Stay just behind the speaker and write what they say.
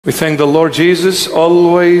We thank the Lord Jesus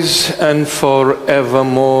always and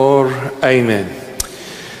forevermore. Amen.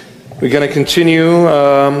 We're going to continue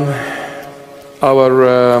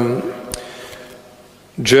our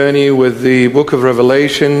journey with the book of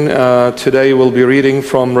Revelation. Today we'll be reading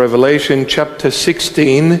from Revelation chapter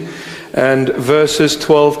 16 and verses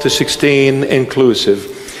 12 to 16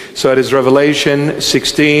 inclusive. So it is Revelation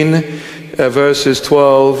 16 verses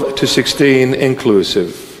 12 to 16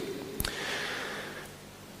 inclusive.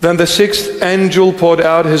 Then the sixth angel poured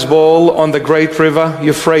out his bowl on the great river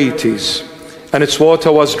Euphrates, and its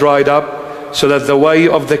water was dried up, so that the way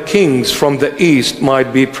of the kings from the east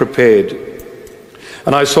might be prepared.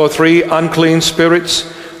 And I saw three unclean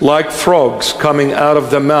spirits like frogs coming out of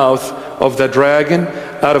the mouth of the dragon,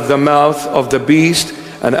 out of the mouth of the beast,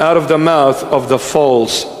 and out of the mouth of the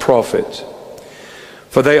false prophet.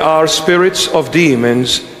 For they are spirits of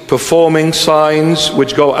demons, performing signs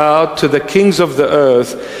which go out to the kings of the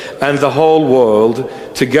earth and the whole world,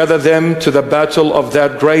 to gather them to the battle of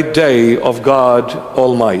that great day of God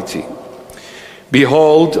Almighty.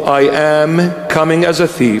 Behold, I am coming as a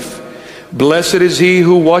thief. Blessed is he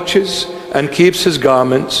who watches and keeps his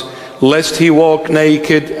garments, lest he walk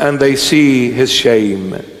naked and they see his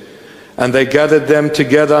shame. And they gathered them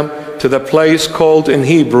together to the place called in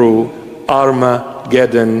Hebrew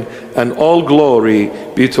Armageddon, and all glory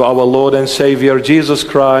be to our Lord and Savior Jesus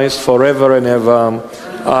Christ forever and ever.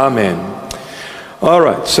 Amen. All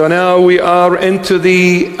right, so now we are into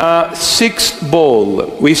the sixth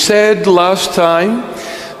bowl. We said last time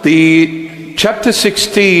the chapter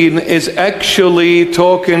 16 is actually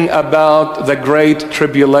talking about the great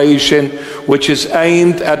tribulation, which is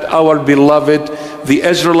aimed at our beloved, the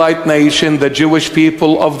Israelite nation, the Jewish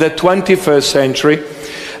people of the 21st century.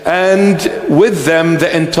 And with them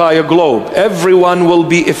the entire globe. Everyone will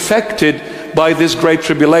be affected by this great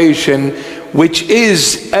tribulation, which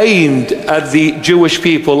is aimed at the Jewish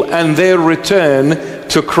people and their return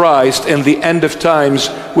to Christ in the end of times,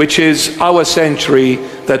 which is our century,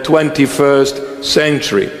 the 21st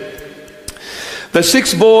century. The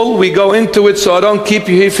sixth bowl, we go into it, so I don't keep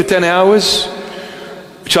you here for 10 hours,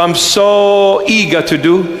 which I'm so eager to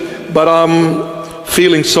do, but I'm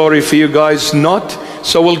feeling sorry for you guys not.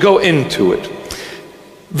 So we'll go into it.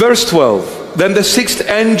 Verse 12. Then the sixth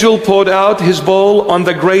angel poured out his bowl on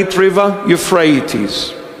the great river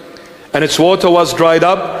Euphrates, and its water was dried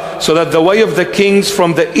up, so that the way of the kings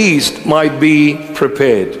from the east might be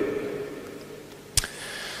prepared.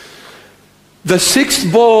 The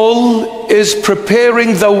sixth bowl is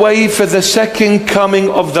preparing the way for the second coming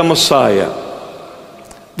of the Messiah.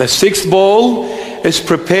 The sixth bowl is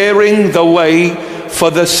preparing the way for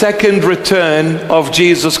the second return of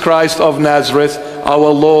Jesus Christ of Nazareth, our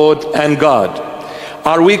Lord and God.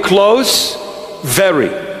 Are we close? Very.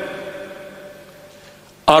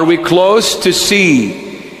 Are we close to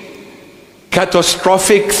see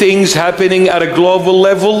catastrophic things happening at a global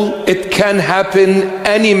level? It can happen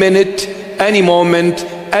any minute, any moment,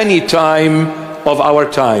 any time of our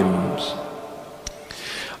times.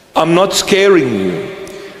 I'm not scaring you,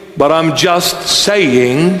 but I'm just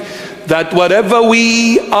saying that whatever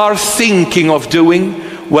we are thinking of doing,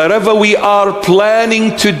 wherever we are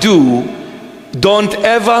planning to do, don't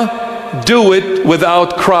ever do it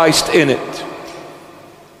without Christ in it.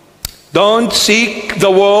 Don't seek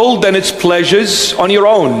the world and its pleasures on your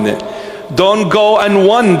own. Don't go and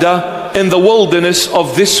wander in the wilderness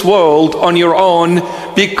of this world on your own,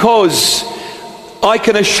 because I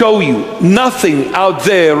can assure you, nothing out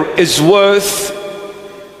there is worth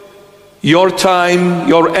your time,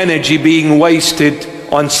 your energy being wasted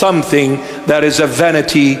on something that is a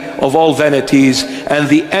vanity of all vanities and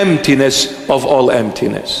the emptiness of all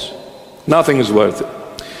emptiness. Nothing is worth it.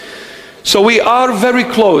 So we are very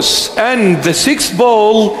close. And the sixth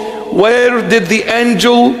bowl, where did the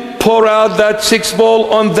angel pour out that sixth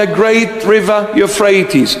bowl? On the great river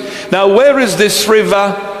Euphrates. Now where is this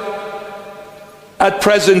river at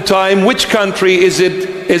present time? Which country is it?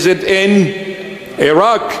 Is it in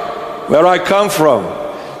Iraq, where I come from?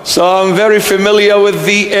 So I'm very familiar with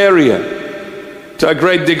the area to a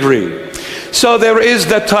great degree. So there is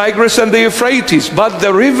the Tigris and the Euphrates, but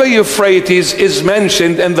the river Euphrates is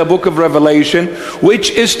mentioned in the book of Revelation, which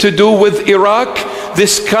is to do with Iraq,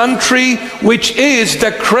 this country which is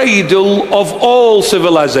the cradle of all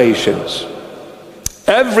civilizations.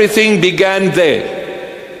 Everything began there.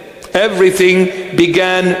 Everything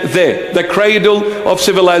began there. The cradle of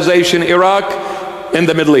civilization, Iraq in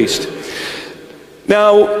the Middle East.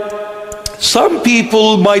 Now, Some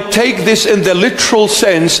people might take this in the literal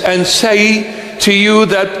sense and say to you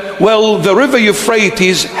that, well, the river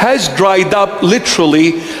Euphrates has dried up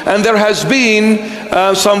literally, and there has been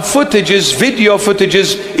some footages, video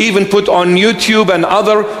footages, even put on YouTube and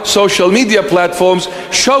other social media platforms,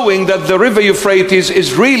 showing that the river Euphrates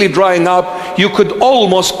is really drying up. You could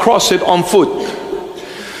almost cross it on foot.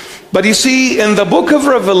 But you see, in the book of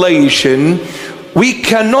Revelation, we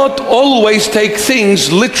cannot always take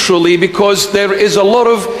things literally, because there is a lot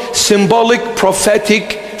of symbolic,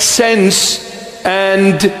 prophetic sense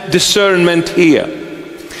and discernment here.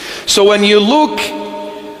 So when you look,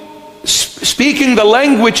 speaking the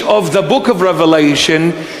language of the book of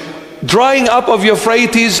Revelation, drying up of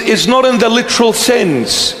Euphrates is not in the literal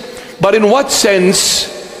sense. But in what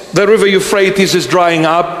sense the river Euphrates is drying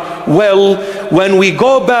up? Well, when we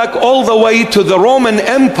go back all the way to the Roman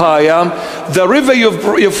Empire, the river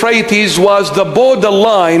Euphrates was the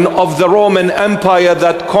borderline of the Roman Empire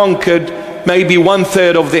that conquered maybe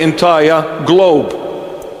 1/3 of the entire globe.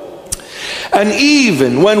 And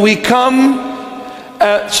even when we come,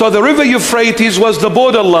 so the river Euphrates was the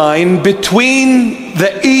borderline between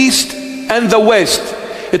the east and the west.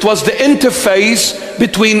 It was the interface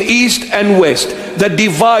between east and west, the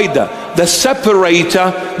divider, the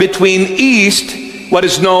separator between east, what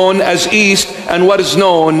is known as east, and what is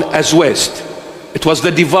known as west. It was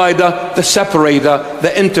the divider, the separator, the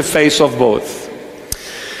interface of both.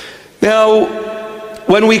 Now,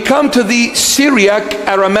 when we come to the Syriac,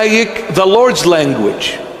 Aramaic, the Lord's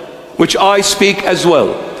language, which I speak as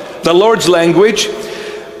well, the Lord's language,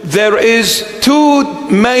 there is two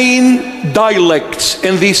main dialects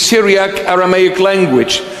in the Syriac, Aramaic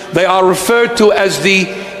language. They are referred to as the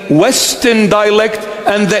Western dialect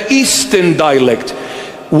and the Eastern dialect.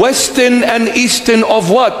 Western and Eastern of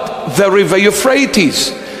what? The river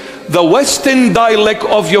Euphrates. The Western dialect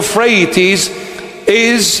of Euphrates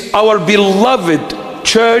is our beloved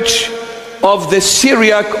church of the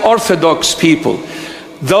Syriac Orthodox people.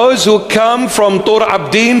 Those who come from Tur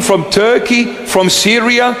Abdin, from Turkey, from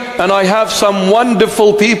Syria, and I have some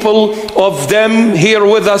wonderful people of them here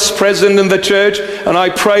with us present in the church, and I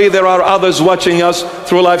pray there are others watching us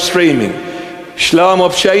through live streaming. Shlam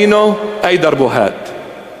Obsheino, Eidar Buhat.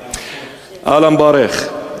 Alam Barech.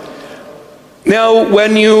 Now,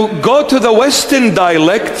 when you go to the Western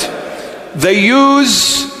dialect, they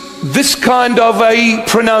use this kind of a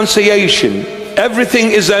pronunciation.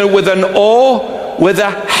 Everything is with an O, with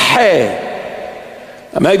a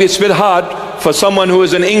he. Maybe it's a bit hard for someone who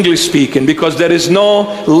is an English speaking, because there is no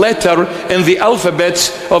letter in the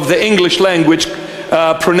alphabets of the English language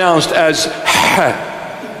pronounced as he.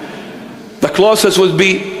 The closest would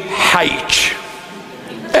be H,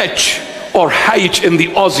 H, or H in the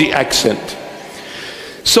Aussie accent.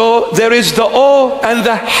 So there is the O and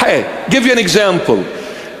the he. Give you an example.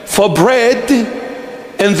 For bread,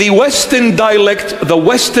 in the Western dialect, the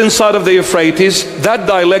western side of the Euphrates, that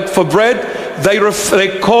dialect for bread, they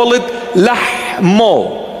call it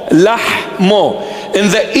lahmo, lahmo.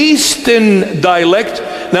 In the Eastern dialect,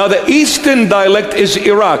 now the Eastern dialect is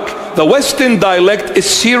Iraq, the Western dialect is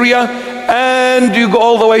Syria, and you go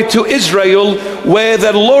all the way to Israel, where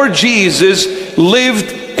the Lord Jesus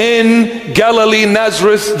lived in Galilee,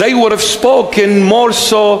 Nazareth. They would have spoken more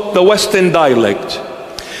so the Western dialect.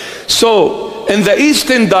 So in the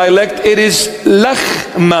Eastern dialect, it is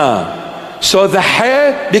lachma. So the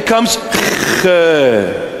he becomes ch,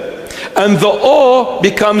 and the o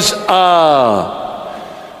becomes a.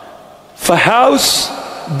 For house,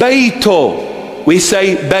 beito. We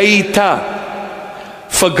say beita.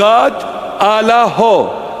 For God,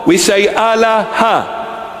 Allaho. We say Allaha.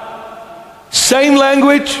 Same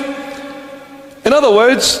language. In other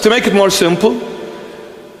words, to make it more simple,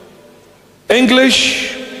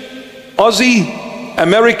 English, Aussie,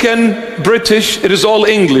 American, British, it is all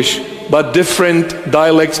English, but different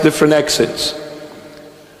dialects, different accents.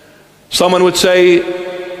 Someone would say,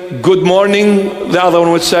 good morning, the other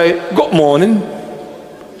one would say, good morning.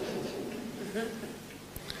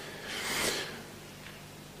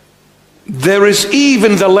 There is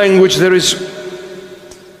even the language, there is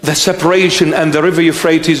the separation and the river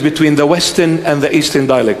Euphrates between the Western and the Eastern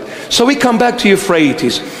dialect. So we come back to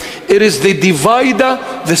Euphrates. It is the divider,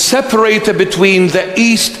 the separator between the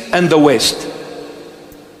East and the West.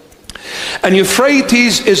 And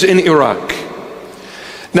Euphrates is in Iraq.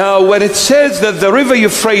 Now, when it says that the river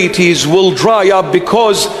Euphrates will dry up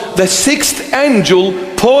because the sixth angel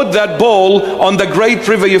poured that bowl on the great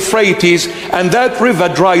river Euphrates, and that river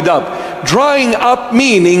dried up. Drying up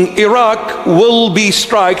meaning Iraq will be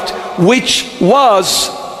struck, which was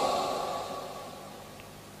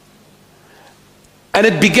a and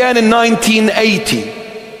it began in 1980.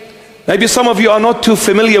 Maybe some of you are not too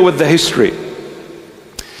familiar with the history.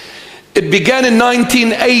 It began in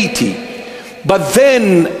 1980, but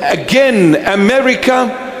then again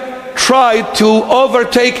America tried to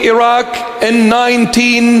overtake Iraq in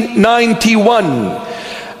 1991,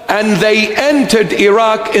 and they entered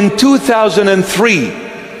Iraq in 2003.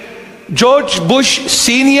 George Bush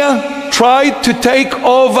Sr. tried to take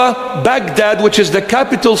over Baghdad, which is the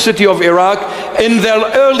capital city of Iraq, in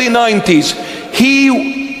the early 90s.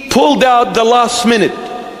 He pulled out the last minute.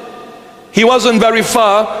 He wasn't very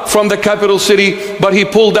far from the capital city, but he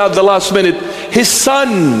pulled out the last minute. His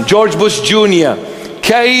son, George Bush Jr.,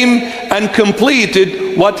 came and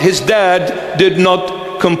completed what his dad did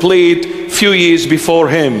not complete a few years before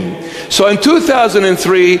him. So in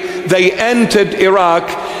 2003, they entered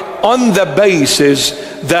Iraq on the basis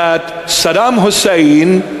that Saddam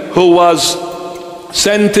Hussein, who was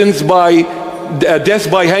sentenced by death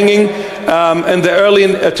by hanging in the early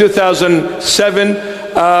 2007,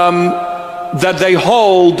 that they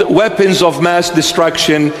hold weapons of mass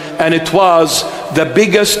destruction, and it was the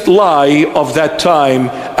biggest lie of that time,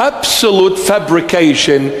 absolute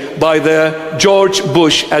fabrication by the George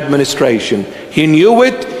Bush administration. He knew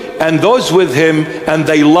it, and those with him, and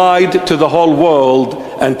they lied to the whole world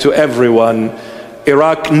and to everyone.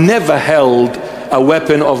 Iraq never held a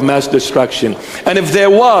weapon of mass destruction. And if there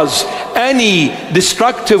was any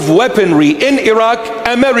destructive weaponry in Iraq,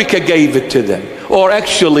 America gave it to them, or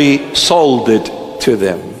actually sold it to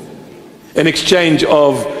them in exchange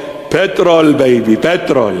of petrol, baby,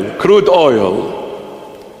 petrol, crude oil.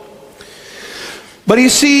 But you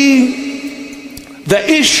see, the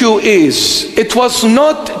issue is, it was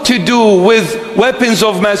not to do with weapons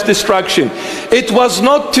of mass destruction. It was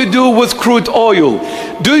not to do with crude oil.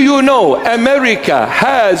 Do you know America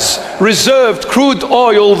has reserved crude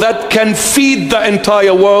oil that can feed the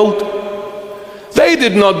entire world? They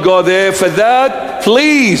did not go there for that,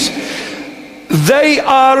 please. They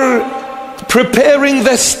are preparing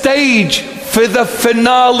the stage for the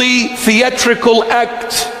finale theatrical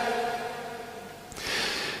act,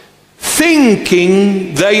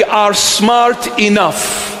 thinking they are smart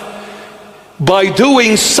enough. By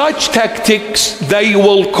doing such tactics, they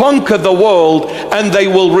will conquer the world and they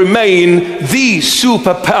will remain the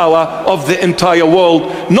superpower of the entire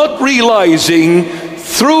world, not realizing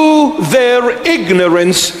through their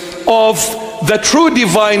ignorance of the true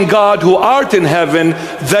divine God who art in heaven,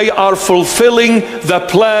 they are fulfilling the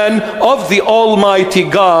plan of the Almighty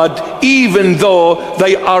God, even though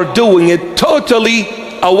they are doing it totally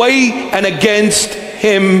away and against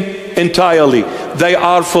Him entirely. They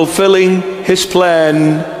are fulfilling His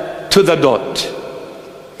plan to the dot.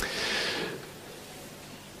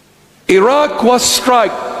 Iraq was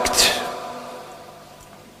struck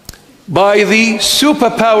by the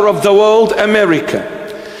superpower of the world, America.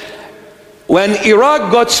 When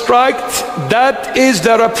Iraq got struck, that is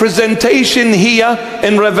the representation here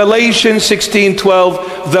in Revelation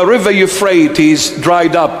 16:12, the river Euphrates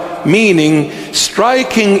dried up, meaning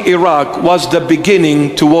striking Iraq was the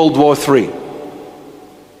beginning to World War III.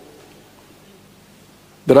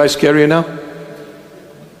 Did I scare you now?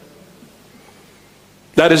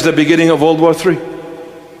 That is the beginning of World War III.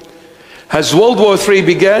 Has World War III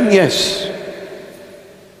begun? Yes.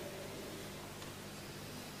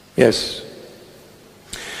 Yes.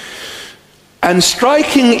 And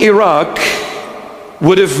striking Iraq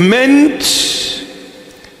would have meant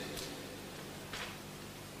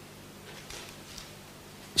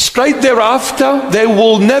straight thereafter there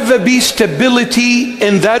will never be stability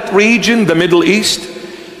in that region, the Middle East,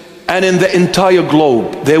 and in the entire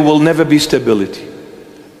globe. There will never be stability.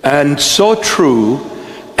 And so true,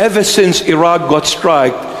 ever since Iraq got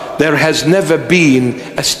struck, there has never been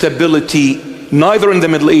a stability, neither in the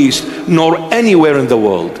Middle East nor anywhere in the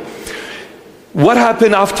world. What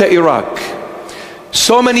happened after Iraq?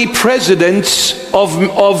 So many presidents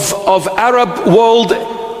of Arab world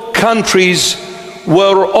countries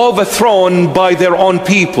were overthrown by their own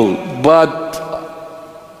people, but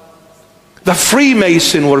the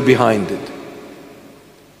Freemason were behind it.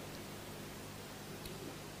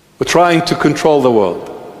 We're trying to control the world.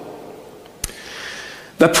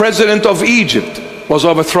 The president of Egypt was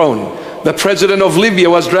overthrown. The president of Libya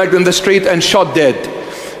was dragged in the street and shot dead.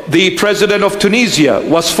 The president of Tunisia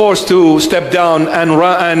was forced to step down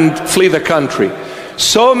and flee the country.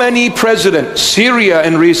 So many presidents. Syria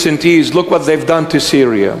in recent years, look what they've done to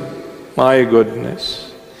Syria. My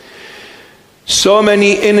goodness. So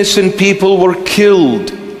many innocent people were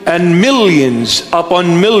killed, and millions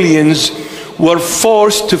upon millions were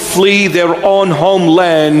forced to flee their own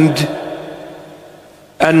homeland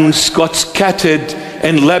and got scattered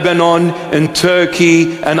in Lebanon, in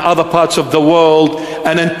Turkey, and other parts of the world.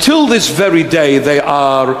 And until this very day, they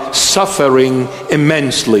are suffering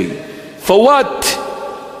immensely. For what?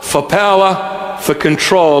 For power, for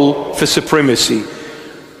control, for supremacy.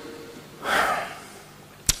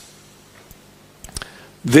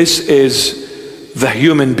 This is the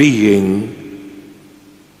human being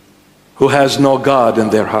who has no God in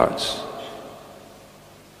their hearts.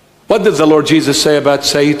 What did the Lord Jesus say about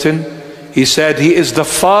Satan? He said he is the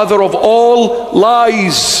father of all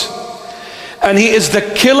lies, and he is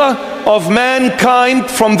the killer of mankind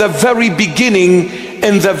from the very beginning,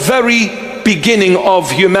 in the very beginning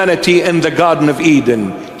of humanity in the Garden of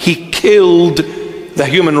Eden. He killed the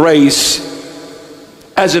human race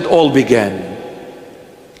as it all began.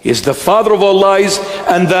 He is the father of all lies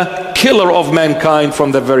and the killer of mankind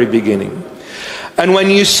from the very beginning. And when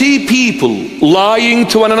you see people lying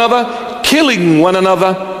to one another, killing one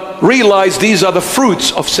another, realize these are the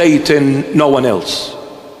fruits of Satan, no one else.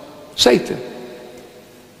 Satan.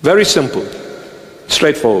 Very simple,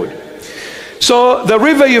 straightforward. So the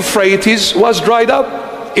river Euphrates was dried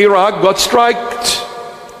up. Iraq got striked.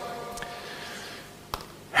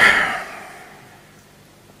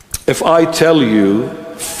 If I tell you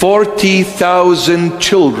 40,000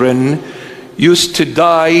 children used to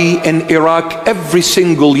die in Iraq every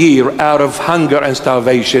single year out of hunger and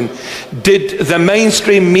starvation, did the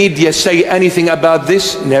mainstream media say anything about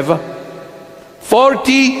this? Never.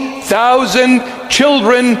 40,000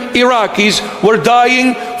 children, Iraqis, were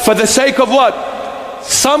dying for the sake of what?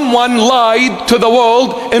 Someone lied to the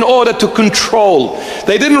world in order to control.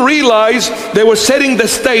 They didn't realize they were setting the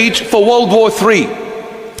stage for World War III.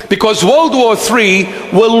 Because World War III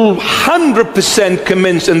will 100%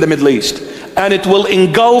 commence in the Middle East. And it will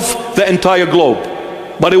engulf the entire globe.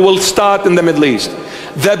 But it will start in the Middle East.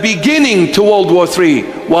 The beginning to World War III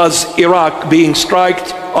was Iraq being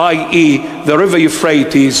striked, i.e. the river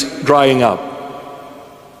Euphrates drying up.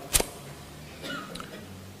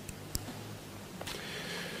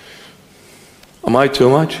 Am I too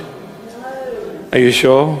much? No. Are you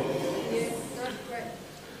sure?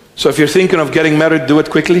 So if you're thinking of getting married, do it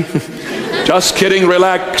quickly. Just kidding,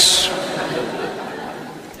 relax.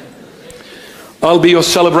 I'll be your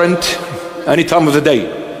celebrant any time of the day.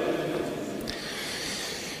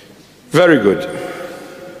 Very good.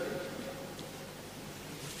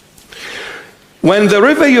 When the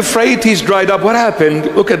river Euphrates dried up, what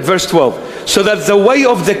happened? Look at verse 12. So that the way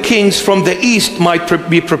of the kings from the east might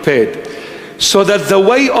be prepared. So that the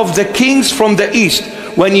way of the kings from the east.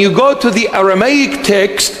 When you go to the Aramaic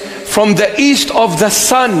text, from the east of the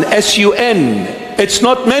sun, S-U-N. It's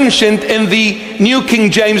not mentioned in the New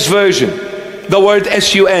King James Version. The word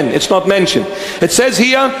S-U-N, it's not mentioned. It says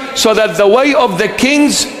here, so that the way of the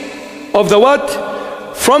kings of the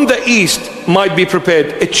what? From the east might be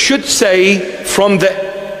prepared. It should say from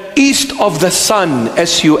the east of the sun,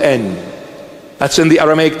 S-U-N. That's in the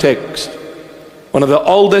Aramaic text. One of the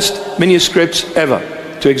oldest manuscripts ever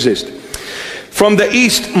to exist. From the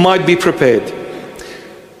east might be prepared.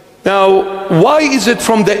 Now, why is it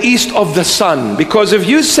from the east of the sun? Because if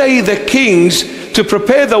you say the kings to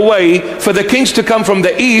prepare the way for the kings to come from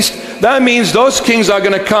the east, that means those kings are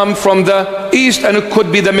going to come from the east, and it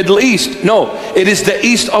could be the Middle East. No, it is the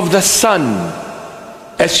east of the sun,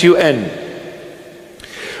 S-U-N.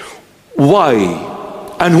 Why?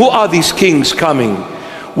 And who are these kings coming?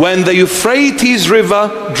 When the Euphrates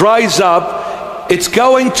River dries up, it's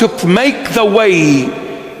going to make the way.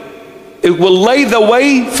 It will lay the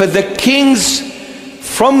way for the kings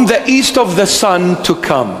from the east of the sun to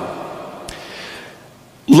come.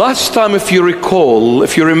 Last time, if you recall,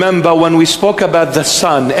 if you remember, when we spoke about the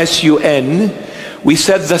sun, S-U-N, we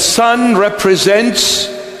said the sun represents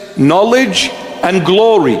knowledge and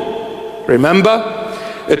glory. Remember?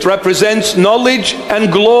 It represents knowledge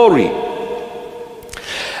and glory.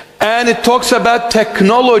 And it talks about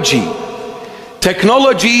technology.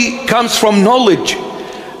 Technology comes from knowledge.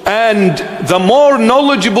 And the more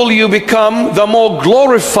knowledgeable you become, the more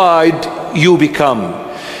glorified you become.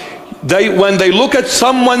 When they look at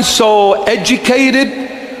someone so educated,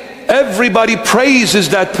 everybody praises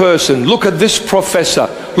that person. Look at this professor.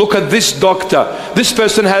 Look at this doctor. This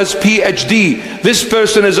person has PhD. This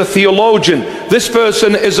person is a theologian. This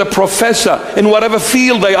person is a professor in whatever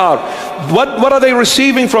field they are. What are they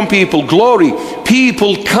receiving from people? Glory.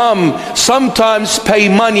 People come, sometimes pay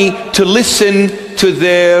money to listen to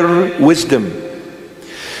their wisdom.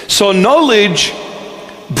 So knowledge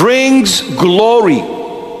brings glory.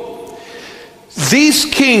 These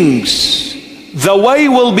kings, the way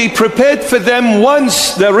will be prepared for them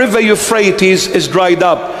once the river Euphrates is dried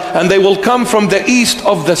up, and they will come from the east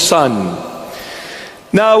of the sun.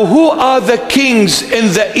 Now, who are the kings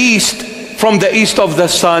in the east, from the east of the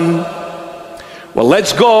sun? Well,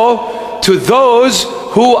 let's go to those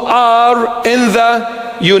who are in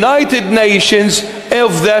the United Nations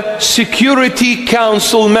of the Security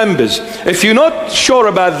Council members. If you're not sure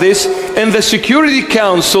about this, in the Security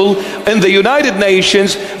Council in the United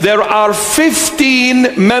Nations, there are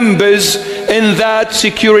 15 members in that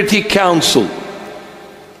Security Council.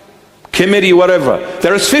 Committee, whatever.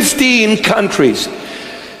 There's 15 countries.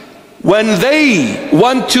 When they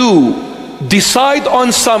want to decide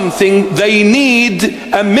on something, they need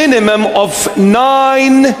a minimum of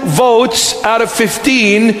 9 votes out of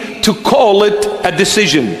 15 to call it a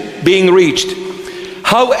decision being reached.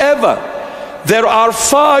 However, there are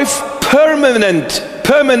 5 permanent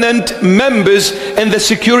members in the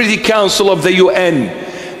Security Council of the UN.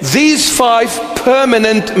 These 5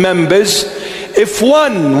 permanent members, if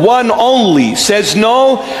one only says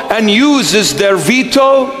no and uses their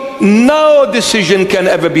veto, no decision can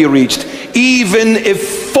ever be reached. Even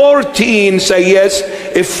if 14 say yes,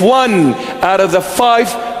 if 1 out of the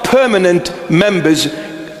 5 permanent members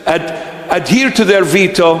adhere to their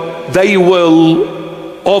veto, they will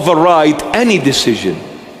override any decision.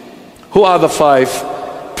 Who are the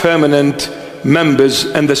 5 permanent members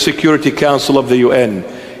in the Security Council of the UN?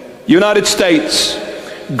 United States,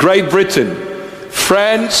 Great Britain,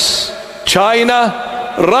 France,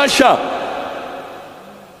 China, Russia.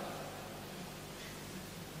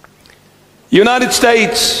 United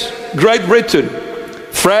States, Great Britain,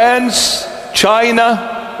 France,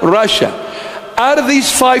 China, Russia. Out of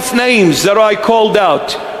these 5 names that I called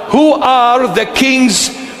out, who are the kings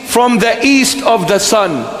from the east of the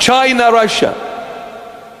sun? China, Russia.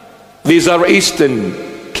 These are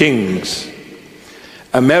Eastern kings.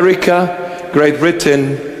 America, Great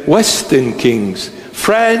Britain, Western kings.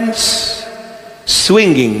 France,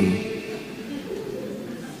 swinging.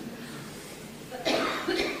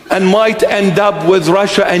 And might end up with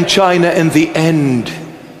Russia and China in the end.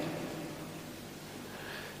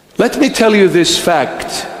 Let me tell you this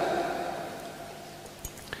fact.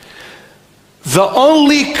 The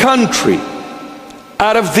only country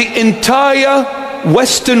out of the entire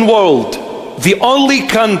Western world, the only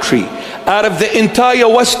country out of the entire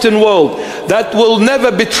Western world that will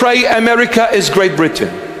never betray America is Great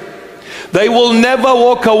Britain. They will never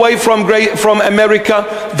walk away from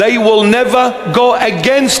America. They will never go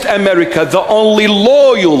against America. The only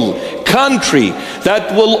loyal country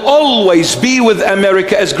that will always be with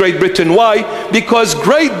America is Great Britain. Why? Because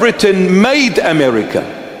Great Britain made America.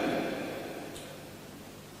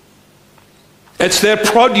 It's their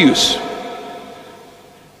produce.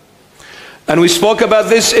 And we spoke about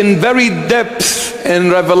this in very depth in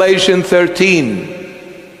Revelation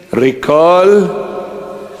 13. Recall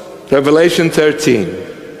Revelation 13.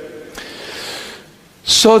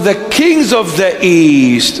 So the kings of the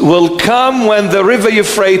east will come when the river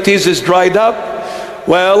Euphrates is dried up.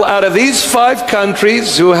 Well, out of these 5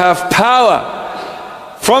 countries who have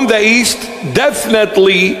power from the east,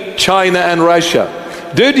 definitely China and Russia.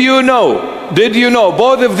 Did you know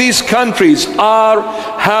both of these countries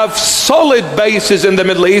have solid bases in the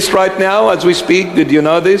Middle East right now as we speak? Did you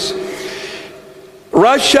know this?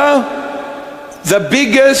 Russia, the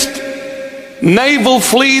biggest naval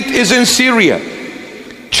fleet is in Syria.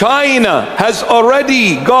 China has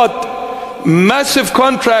already got massive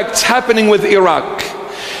contracts happening with Iraq.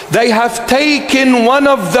 They have taken one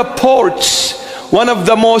of the ports, one of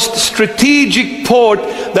the most strategic port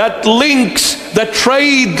that links the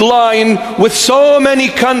trade line with so many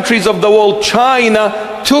countries of the world.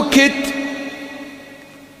 China took it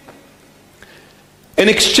in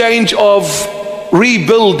exchange of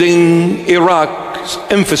rebuilding Iraq's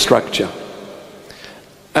infrastructure.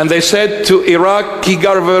 And they said to Iraqi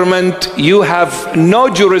government, you have no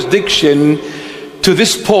jurisdiction to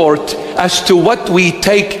this port as to what we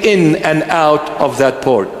take in and out of that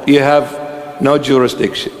port. You have no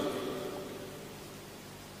jurisdiction.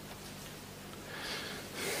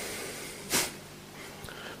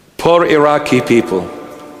 Poor Iraqi people,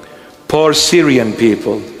 poor Syrian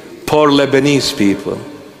people, poor Lebanese people.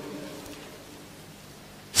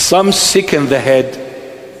 Some sick in the head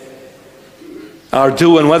are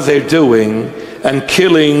doing what they're doing and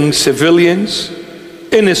killing civilians,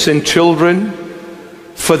 innocent children,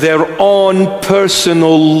 for their own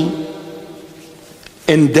personal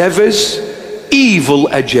endeavors, evil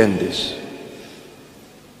agendas.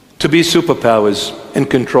 To be superpowers in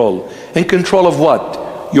control. In control of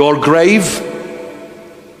what? Your grave?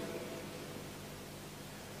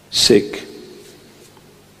 Sick.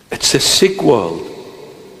 It's a sick world.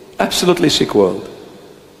 Absolutely sick world.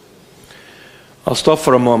 I'll stop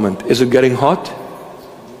for a moment. Is it getting hot?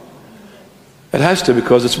 It has to,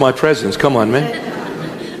 because it's my presence. Come on, man.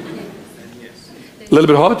 A little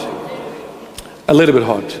bit hot? A little bit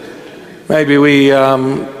hot. Maybe we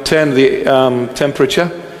turn the temperature.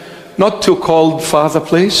 Not too cold, Father,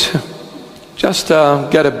 please. Just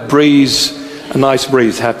get a breeze, a nice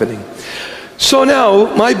breeze happening. So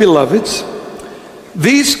now, my beloveds,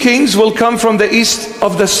 these kings will come from the east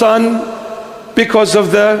of the sun because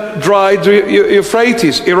of the dried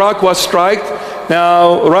Euphrates. Iraq was struck.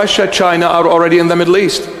 Now Russia, China are already in the Middle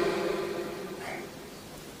East.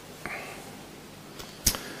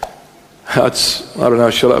 I don't know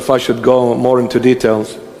if I should go more into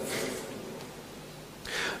details.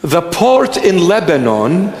 The port in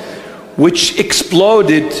Lebanon, which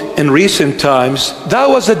exploded in recent times, that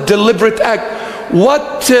was a deliberate act.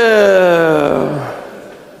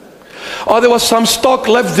 There was some stock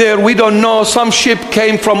left there, we don't know. Some ship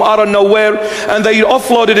came from I don't know where, and they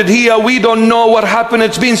offloaded it here. We don't know what happened.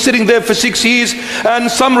 It's been sitting there for 6 years, and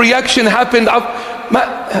some reaction happened.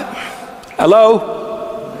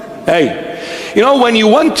 Hello? Hey, you know, when you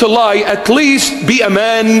want to lie, at least be a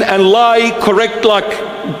man and lie correct, like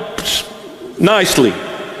nicely,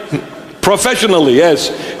 professionally.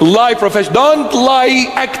 Yes, lie professionally. Don't lie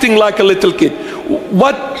acting like a little kid.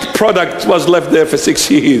 What product was left there for 6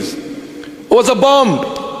 years? It was a bomb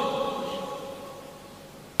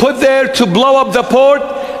put there to blow up the port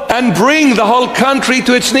and bring the whole country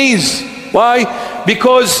to its knees. Why?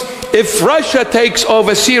 Because if Russia takes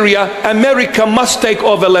over Syria, America must take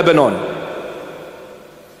over Lebanon.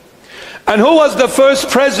 And who was the first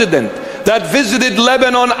president that visited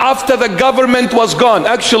Lebanon after the government was gone?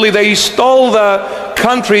 Actually, they stole the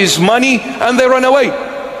country's money and they ran away.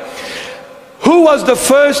 Who was the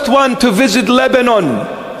first one to visit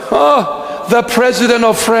Lebanon? Oh, the president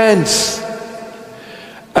of France.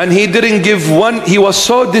 And he didn't give one. He was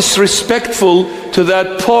so disrespectful to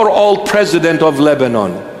that poor old president of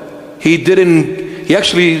Lebanon. He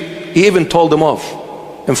even told them off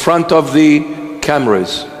in front of the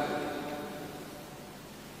cameras.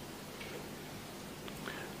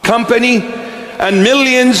 Company and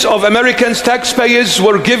millions of Americans, taxpayers,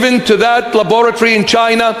 were given to that laboratory in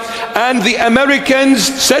China, and the Americans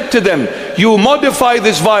said to them, you modify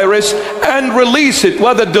this virus and release it,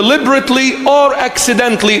 whether deliberately or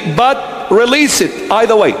accidentally, but release it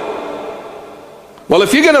either way. Well,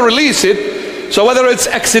 if you're going to release it, so whether it's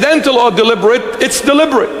accidental or deliberate, it's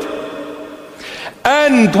deliberate.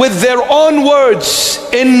 And with their own words,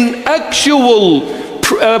 in actual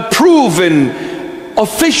proven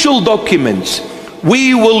official documents,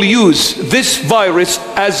 we will use this virus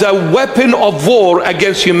as a weapon of war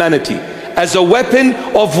against humanity. As a weapon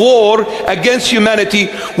of war against humanity,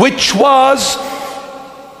 which was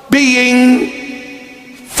being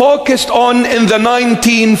focused on in the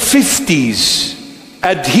 1950s,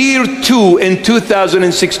 adhered to in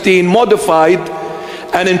 2016, modified,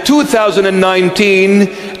 and in 2019,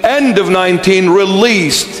 end of 19,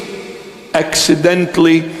 released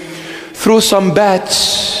accidentally through some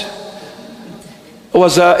bats. It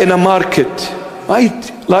was in a market,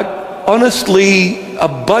 right? Like, honestly, a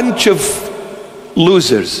bunch of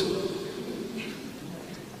losers,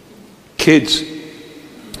 kids.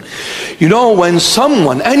 You know, when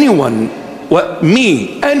someone, anyone,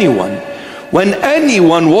 when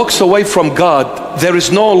anyone walks away from God, there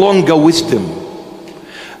is no longer wisdom.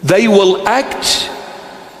 They will act,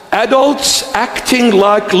 adults acting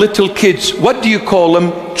like little kids. What do you call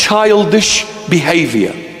them? Childish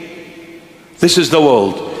behavior. This is the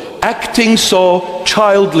world, acting so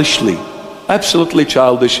childishly, absolutely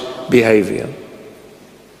childish behavior.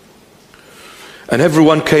 And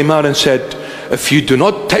everyone came out and said, if you do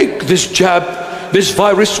not take this jab, this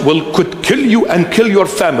virus could kill you and kill your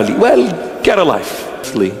family. Well, get a life.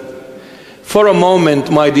 For a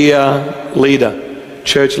moment, my dear leader,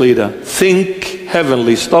 church leader, think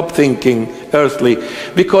heavenly, stop thinking earthly,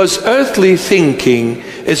 because earthly thinking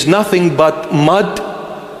is nothing but mud,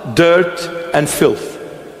 dirt, and filth.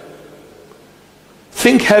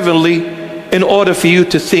 Think heavenly in order for you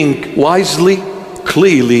to think wisely,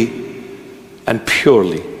 clearly, and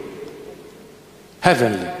purely.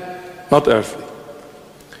 Heavenly, not earthly.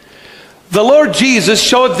 The Lord Jesus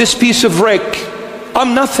showed this piece of wreck.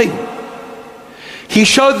 I'm nothing. He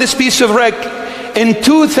showed this piece of wreck in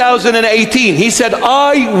 2018. He said,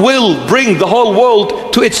 I will bring the whole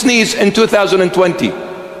world to its knees in 2020.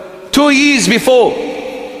 2 years before,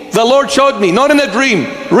 the Lord showed me, not in a dream,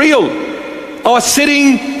 real. I was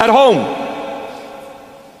sitting at home.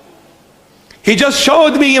 He just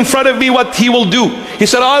showed me in front of me what He will do. He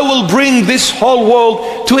said, I will bring this whole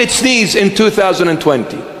world to its knees in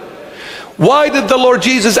 2020. Why did the Lord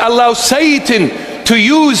Jesus allow Satan to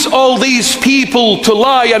use all these people to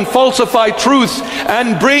lie and falsify truth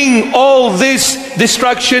and bring all this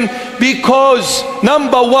destruction? Because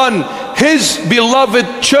number one, his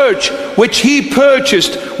beloved church, which he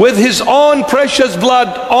purchased with his own precious blood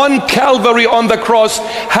on Calvary on the cross,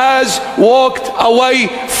 has walked away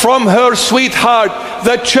from her sweetheart.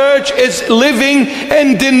 The church is living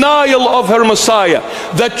in denial of her Messiah.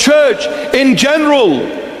 The church in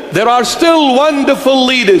general, there are still wonderful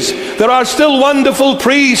leaders. There are still wonderful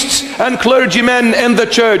priests and clergymen in the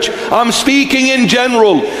church. I'm speaking in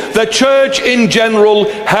general. The church in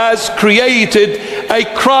general has created a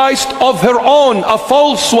Christ of her own, a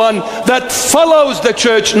false one that follows the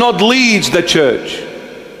church, not leads the church.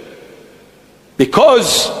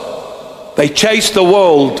 Because they chase the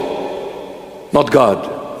world, not God.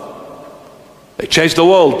 They chase the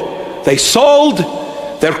world. They sold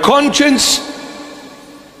their conscience,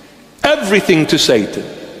 everything to Satan,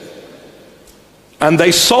 and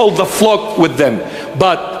they sold the flock with them.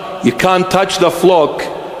 But you can't touch the flock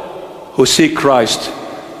who seek Christ.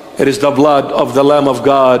 It is the blood of the Lamb of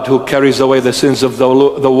God who carries away the sins of the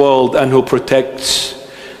world and who protects.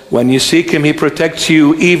 When you seek him, he protects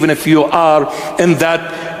you, even if you are in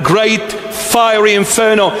that great fiery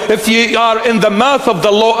inferno. If you are in the mouth of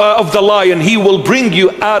the lion, he will bring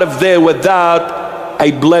you out of there without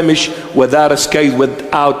a blemish, without a scathe,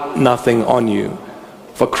 without nothing on you.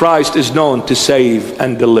 For Christ is known to save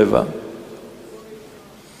and deliver.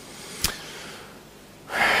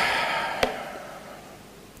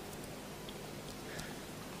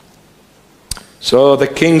 So the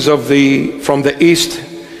kings from the east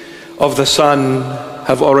of the sun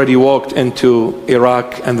have already walked into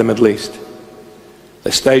Iraq and the Middle East.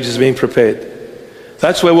 The stage is being prepared.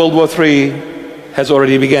 That's where World War III has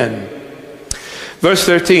already begun. Verse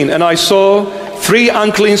 13, and I saw 3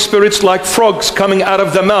 unclean spirits like frogs coming out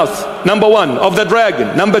of the mouth. Number 1, of the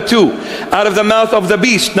dragon. Number 2, out of the mouth of the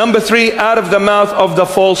beast. Number 3, out of the mouth of the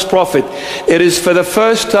false prophet. It is for the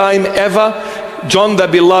first time ever John the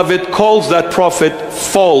Beloved calls that prophet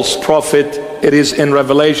false prophet. It is in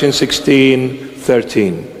Revelation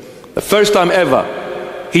 16:13. The first time ever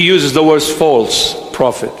he uses the word false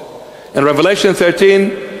prophet. In Revelation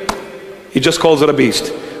 13, he just calls it a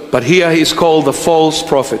beast. But here he is called the false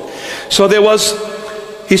prophet. So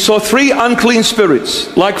he saw 3 unclean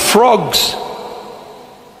spirits like frogs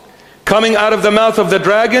coming out of the mouth of the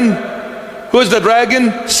dragon. Who is the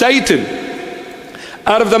dragon? Satan.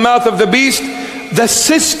 Out of the mouth of the beast, the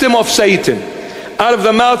system of Satan. Out of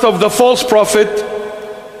the mouth of the false prophet,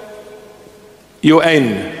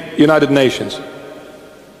 UN, United Nations.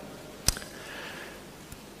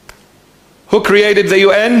 Who created the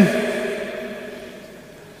UN?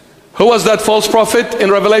 Who was that false prophet in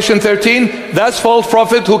Revelation 13? That's false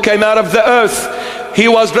prophet who came out of the earth. He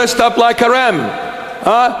was dressed up like a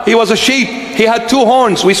ram. He was a sheep. He had 2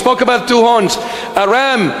 horns. We spoke about 2 horns. A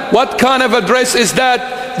ram, what kind of a dress is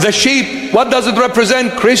that? The sheep, what does it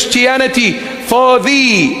represent? Christianity. For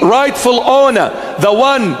the rightful owner, the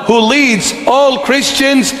one who leads all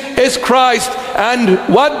Christians, is Christ. And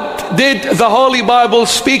what did the Holy Bible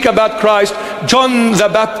speak about Christ? John the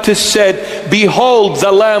Baptist said, behold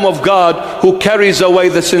the Lamb of God who carries away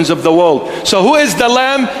the sins of the world. So who is the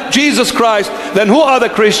Lamb? Jesus Christ. Then who are the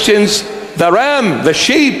Christians? The ram, the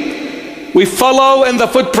sheep. We follow in the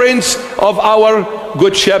footprints of our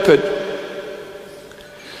good shepherd.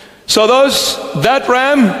 So that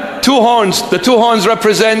ram, 2 horns. The 2 horns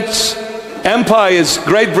represents empires,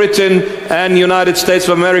 Great Britain and United States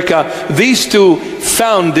of America. These 2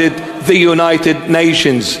 founded the United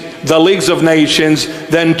Nations. The Leagues of Nations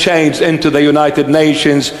then changed into the United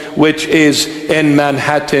Nations, which is in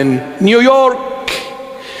Manhattan, New York.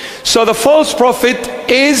 So the false prophet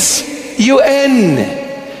is UN,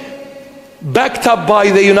 backed up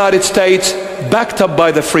by the United States, backed up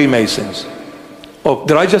by the Freemasons. Oh,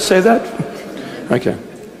 did I just say that? Okay.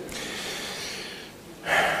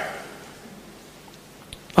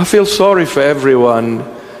 I feel sorry for everyone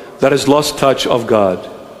that has lost touch of God.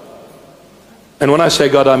 And when I say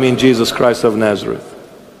God, I mean Jesus Christ of Nazareth.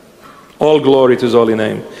 All glory to his holy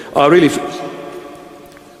name. I really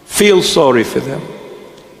feel sorry for them.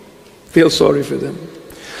 Feel sorry for them.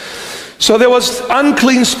 So there was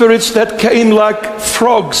unclean spirits that came like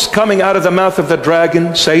frogs coming out of the mouth of the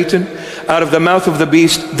dragon, Satan, out of the mouth of the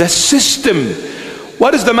beast, the system.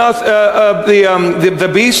 What is the mouth,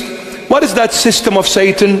 the beast? What is that system of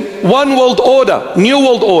Satan? One world order, new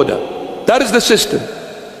world order. That is the system.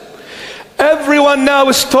 Everyone now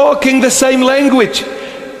is talking the same language.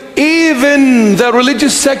 Even the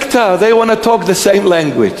religious sector, they want to talk the same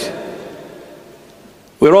language.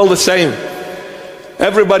 We're all the same.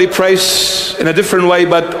 Everybody prays in a different way,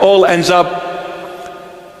 but all ends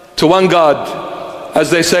up to one God. As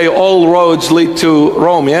they say, all roads lead to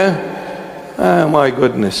Rome, yeah? Oh, my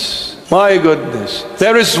goodness. My goodness.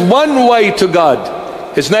 There is one way to God.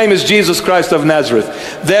 His name is Jesus Christ of Nazareth.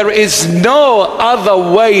 There is no other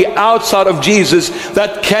way outside of Jesus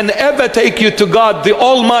that can ever take you to God, the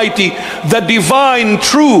Almighty, the divine,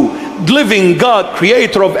 true, living God,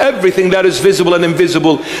 creator of everything that is visible and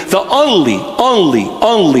invisible. The only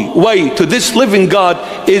way to this living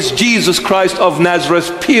God is Jesus Christ of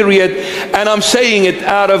Nazareth, period. And I'm saying it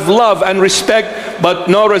out of love and respect, but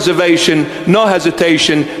no reservation, no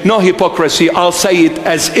hesitation, no hypocrisy. I'll say it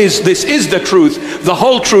as is. This is the truth, the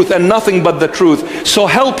whole truth, and nothing but the truth. So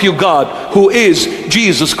help you God, who is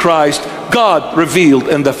Jesus Christ, God revealed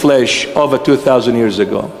in the flesh over 2,000 years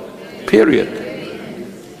ago. Period.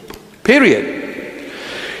 Period.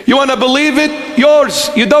 You want to believe it? Yours.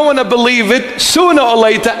 You don't want to believe it? Sooner or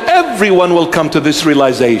later, everyone will come to this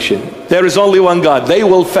realization. There is only one God. They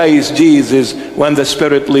will face Jesus when the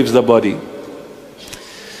spirit leaves the body.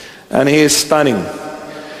 And he is stunning.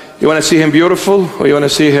 You want to see him beautiful, or you want to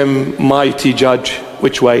see him mighty judge?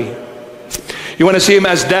 Which way? You want to see him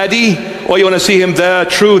as daddy, or you want to see him the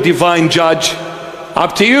true divine judge?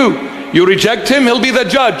 Up to you. You reject him, he'll be the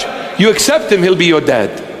judge. You accept him, he'll be your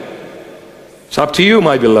dad. It's up to you,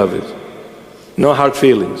 my beloved. No hard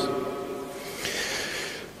feelings.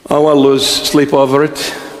 I will lose sleep over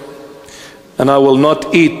it, and I will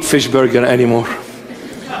not eat fish burger anymore.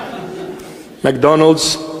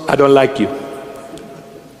 McDonald's, I don't like you.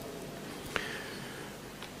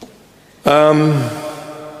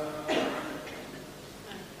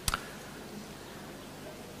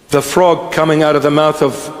 The frog coming out of the mouth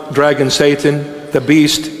of dragon Satan, the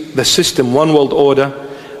beast, the system, one world order,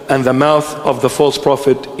 and the mouth of the false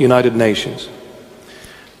prophet, United Nations.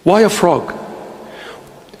 Why a frog?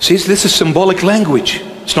 See, this is symbolic language.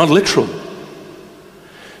 It's not literal.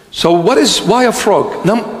 So why a frog?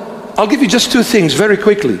 Now, I'll give you just two things very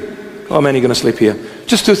quickly. Oh man, you're going to sleep here.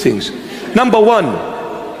 Just two things. Number one,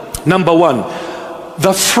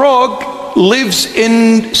 the frog lives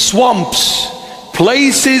in swamps,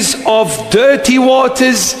 places of dirty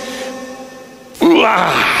waters.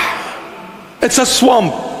 It's a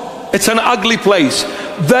swamp. It's an ugly place.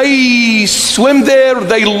 They swim there,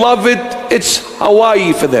 they love it. It's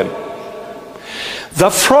Hawaii for them. The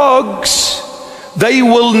frogs, they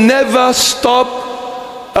will never stop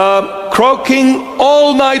croaking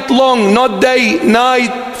all night long, not day,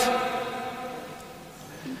 night.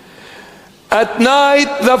 At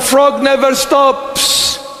night, the frog never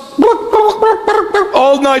stops.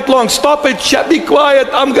 All night long. Stop it, be quiet,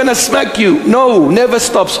 I'm gonna smack you. No, never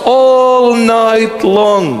stops. All night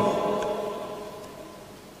long.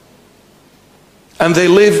 And they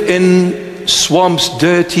live in swamps,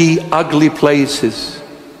 dirty, ugly places.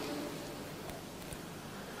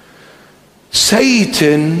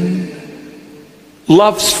 Satan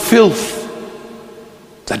loves filth.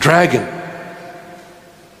 The dragon.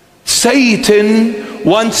 Satan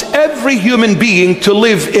wants every human being to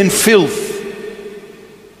live in filth.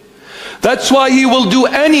 That's why he will do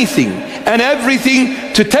anything and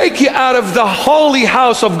everything to take you out of the holy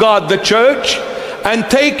house of God, the church, and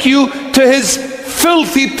take you to his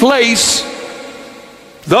filthy place,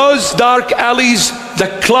 those dark alleys, the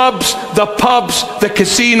clubs, the pubs, the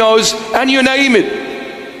casinos, and you name it.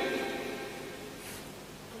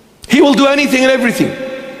 He will do anything and everything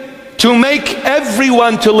to make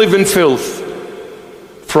everyone to live in filth.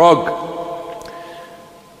 Frog.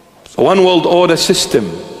 The one world order system.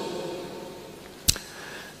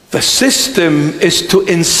 The system is to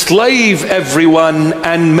enslave everyone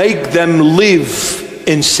and make them live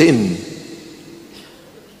in sin.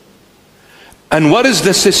 And what is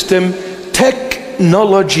the system?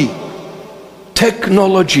 Technology.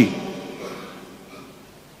 Technology.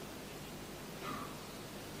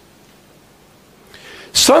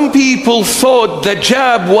 Some people thought the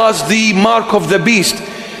jab was the mark of the beast.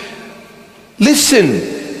 Listen,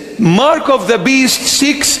 mark of the beast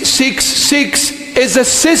 666 is a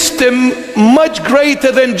system much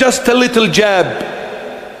greater than just a little jab.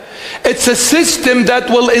 It's a system that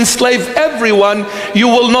will enslave everyone. You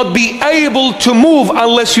will not be able to move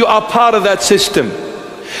unless you are part of that system.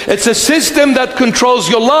 It's a system that controls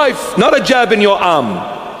your life, not a jab in your arm.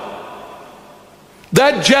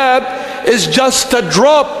 That jab is just a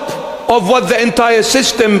drop of what the entire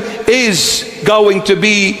system is going to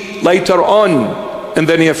be later on in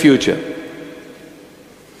the near future.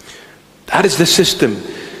 That is the system.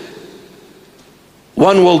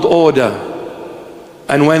 One world order.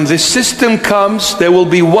 And when this system comes, there will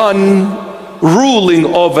be one ruling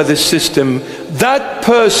over this system. That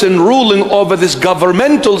person ruling over this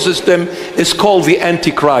governmental system is called the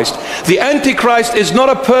Antichrist. The Antichrist is not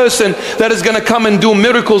a person that is going to come and do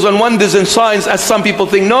miracles and wonders and signs as some people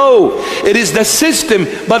think. No, it is the system,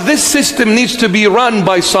 but this system needs to be run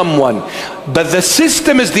by someone. But the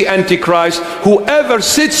system is the Antichrist. Whoever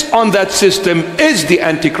sits on that system is the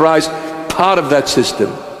Antichrist, part of that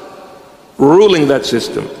system, ruling that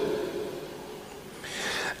system.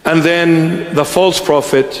 And then the false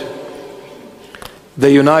prophet, the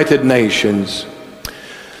United Nations.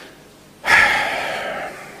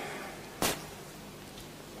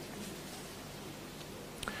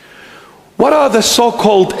 What are the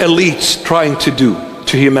so-called elites trying to do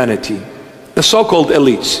to humanity? The so-called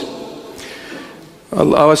elites.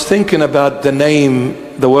 I was thinking about the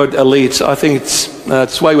name, the word elites. I think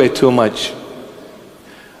it's way too much.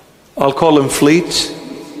 I'll call them fleets.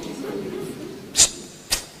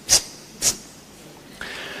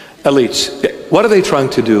 Elites. What are they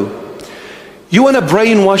trying to do? You want to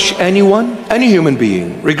brainwash anyone, any human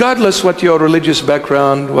being, regardless what your religious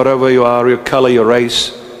background, whatever you are, your color, your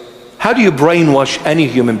race. How do you brainwash any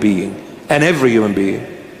human being and every human being?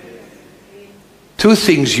 Two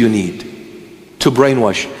things you need to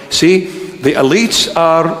brainwash. See, the elites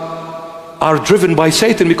are driven by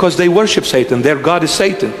Satan because they worship Satan. Their God is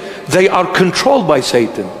Satan. They are controlled by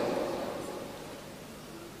Satan.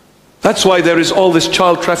 That's why there is all this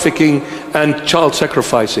child trafficking and child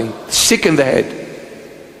sacrificing. Sick in the head.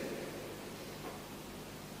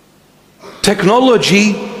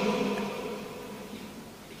 Technology.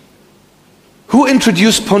 Who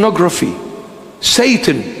introduced pornography?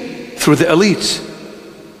 Satan, through the elites.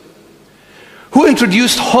 Who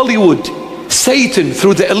introduced Hollywood? Satan,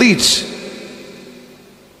 through the elites.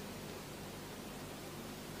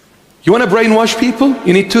 You want to brainwash people?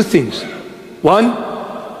 You need two things. One,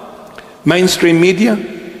 mainstream media.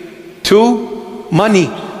 Two, money.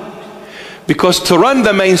 Because to run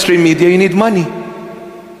the mainstream media you need money.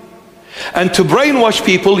 And to brainwash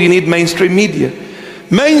people you need mainstream media.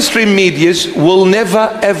 Mainstream medias will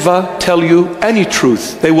never ever tell you any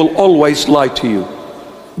truth. They will always lie to you.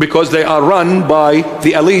 Because they are run by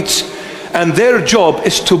the elites. And their job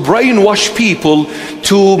is to brainwash people,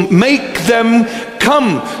 to make them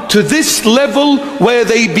come to this level where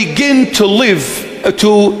they begin to live,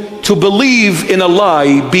 to believe in a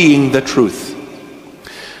lie being the truth.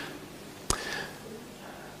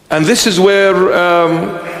 And this is where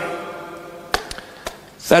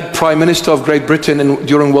that Prime Minister of Great Britain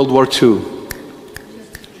during World War II,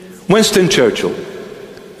 Winston Churchill,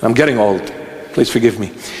 I'm getting old, please forgive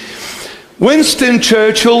me. Winston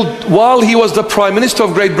Churchill, while he was the Prime Minister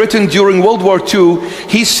of Great Britain during World War II,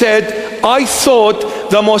 he said, I thought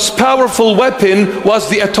the most powerful weapon was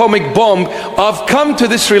the atomic bomb. I've come to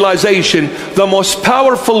this realization, the most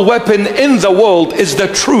powerful weapon in the world is the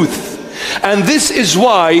truth. And this is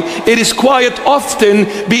why it is quite often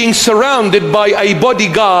being surrounded by a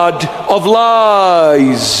bodyguard of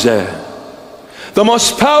lies. The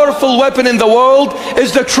most powerful weapon in the world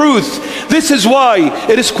is the truth. This is why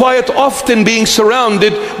it is quite often being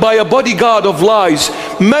surrounded by a bodyguard of lies.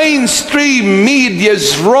 Mainstream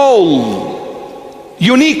media's role,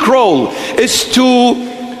 unique role, is to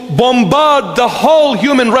bombard the whole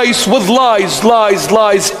human race with lies, lies,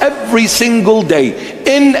 lies every single day,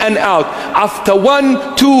 in and out. After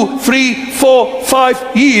 1, 2, 3, 4,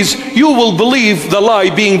 5 years, you will believe the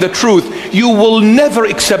lie being the truth. You will never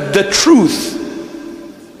accept the truth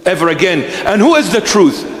ever again. And who is the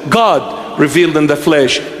truth? God revealed in the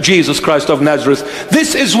flesh, Jesus Christ of Nazareth.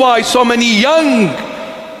 This is why so many young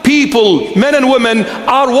people, men and women,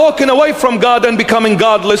 are walking away from God and becoming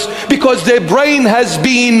godless, because their brain has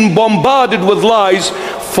been bombarded with lies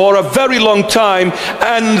for a very long time,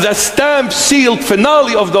 and the stamped, sealed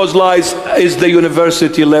finale of those lies is the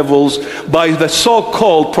university levels by the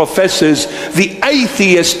so-called professors, the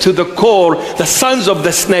atheists to the core, the sons of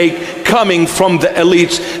the snake coming from the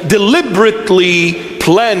elites, deliberately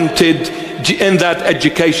planted in that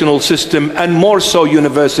educational system, and more so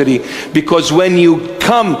university. Because when you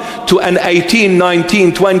come to an 18,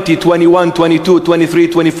 19, 20, 21, 22, 23,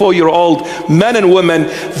 24-year-old men and women,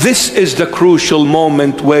 this is the crucial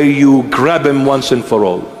moment where you grab him once and for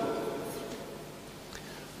all.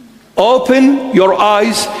 Open your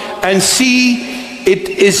eyes and see it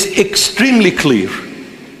is extremely clear.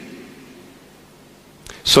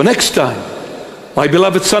 So next time, my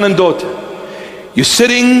beloved son and daughter, you're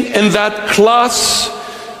sitting in that class,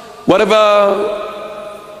 whatever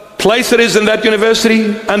place it is in that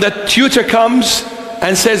university, and the tutor comes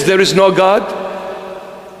and says there is no God.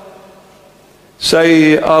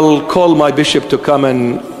 Say, I'll call my bishop to come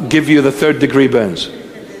and give you the 3rd-degree burns.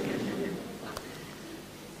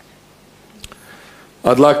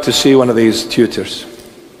 I'd like to see one of these tutors.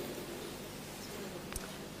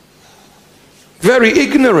 Very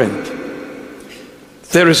ignorant.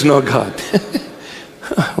 There is no God.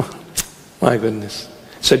 My goodness.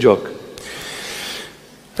 It's a joke.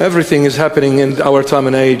 Everything is happening in our time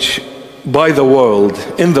and age by the world,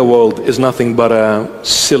 in the world, is nothing but a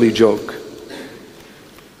silly joke.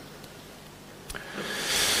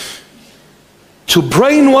 To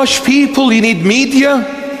brainwash people, you need media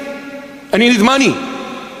and you need money.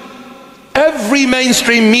 Every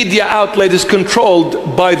mainstream media outlet is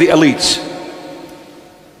controlled by the elites.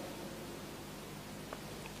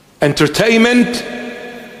 Entertainment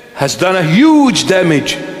has done a huge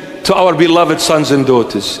damage to our beloved sons and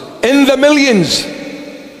daughters, in the millions.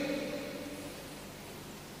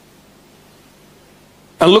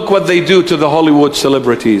 And look what they do to the Hollywood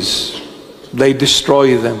celebrities. They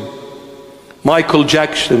destroy them. Michael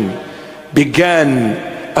Jackson began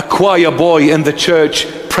a choir boy in the church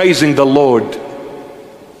praising the Lord.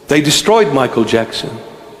 They destroyed Michael Jackson.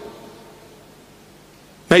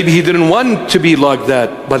 Maybe he didn't want to be like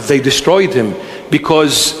that, but they destroyed him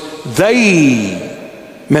because they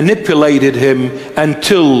manipulated him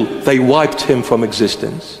until they wiped him from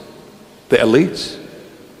existence. The elites.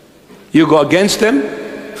 You go against them,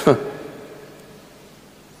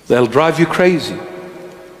 they'll drive you crazy.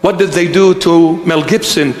 What did they do to Mel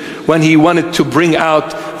Gibson when he wanted to bring out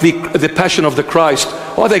the Passion of the Christ?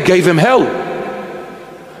 Oh, they gave him hell.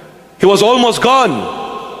 He was almost gone.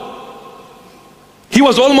 He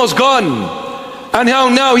was almost gone. And how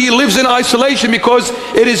now he lives in isolation because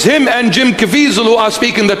it is him and Jim Caviezel who are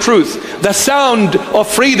speaking the truth. The sound of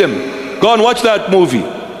freedom. Go and watch that movie.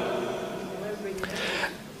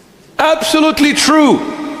 Absolutely true.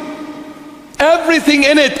 Everything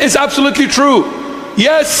in it is absolutely true.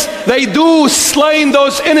 Yes, they do slay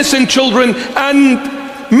those innocent children and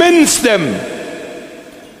mince them.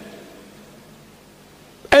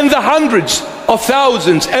 And the hundreds of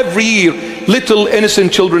thousands every year, little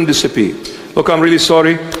innocent children disappear. Look, I'm really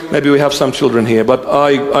sorry. Maybe we have some children here, but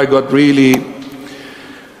I got really...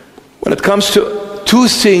 When it comes to two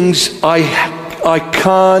things, I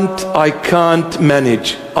can't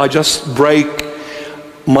manage. I just break.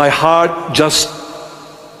 My heart just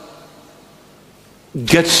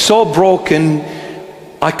gets so broken,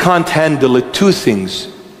 I can't handle it. Two things: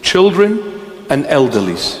 children and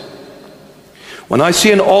elderlies. When I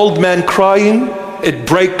see an old man crying, it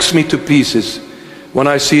breaks me to pieces. When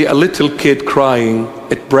I see a little kid crying,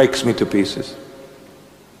 it breaks me to pieces.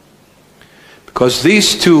 Because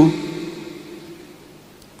these two,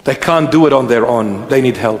 they can't do it on their own. They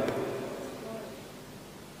need help.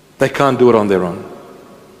 They can't do it on their own.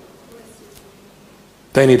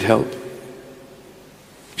 They need help.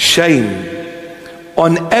 Shame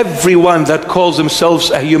on everyone that calls themselves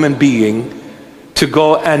a human being to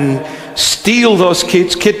go and steal those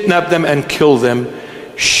kids, kidnap them and kill them.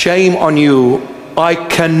 Shame on you. I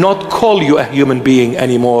cannot call you a human being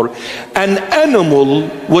anymore. An animal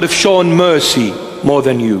would have shown mercy more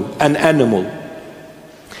than you. An animal.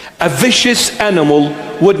 A vicious animal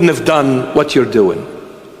wouldn't have done what you're doing.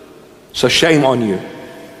 So shame on you.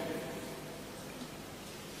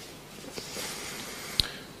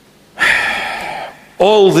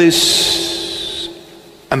 All this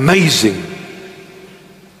amazing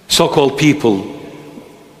so-called people,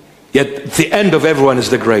 yet the end of everyone is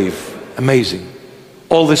the grave. Amazing.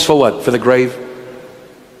 All this for what? For the grave?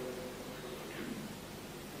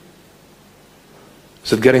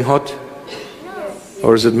 Is it getting hot? No.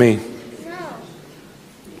 Or is it me? No.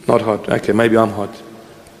 Not hot. Okay, maybe I'm hot.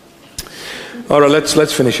 All right,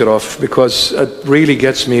 let's finish it off, because it really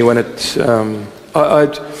gets me when it...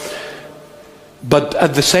 But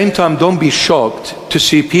at the same time, don't be shocked to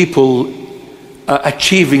see people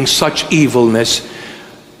achieving such evilness.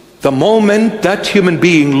 The moment that human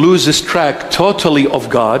being loses track totally of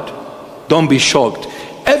God, don't be shocked.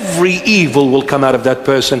 Every evil will come out of that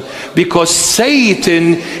person, because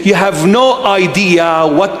Satan, you have no idea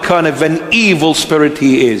what kind of an evil spirit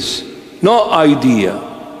he is. No idea.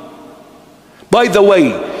 By the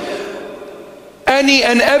way, any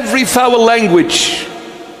and every foul language,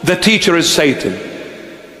 the teacher is Satan.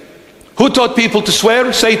 Who taught people to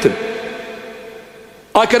swear? Satan.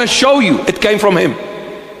 I can assure you it came from him.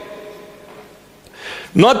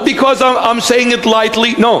 Not because I'm saying it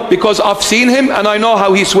lightly, no, because I've seen him and I know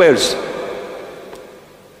how he swears.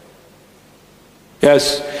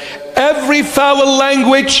 Yes. Every foul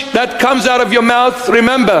language that comes out of your mouth,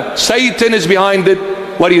 remember, Satan is behind it.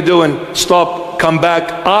 What are you doing? Stop. come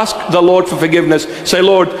back, ask the Lord for forgiveness. Say,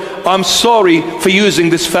 Lord, I'm sorry for using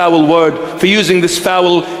this foul word, for using this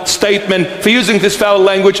foul statement, for using this foul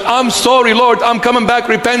language. I'm sorry, Lord. I'm coming back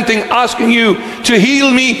repenting, asking you to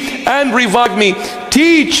heal me and revive me.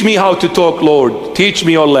 Teach me how to talk, Lord. Teach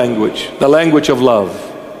me your language, the language of love.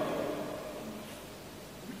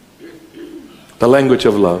 The language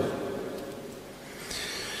of love.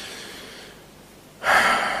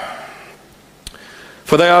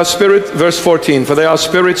 For they are verse 14, for they are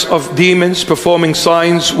spirits of demons performing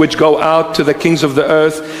signs which go out to the kings of the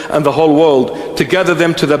earth and the whole world to gather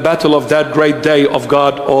them to the battle of that great day of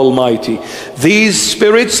God Almighty. These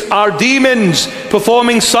spirits are demons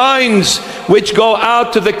performing signs which go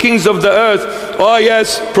out to the kings of the earth. Oh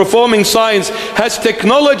yes, performing signs. Has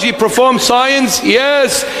technology performed signs?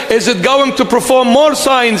 Yes. Is it going to perform more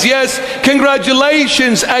signs? Yes.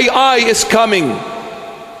 Congratulations, AI is coming.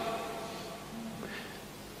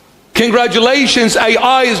 Congratulations,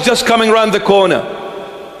 AI is just coming around the corner.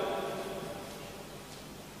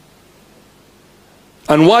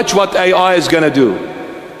 And watch what AI is going to do.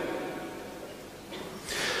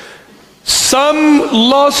 Some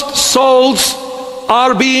lost souls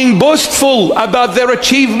are being boastful about their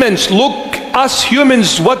achievements. Look, us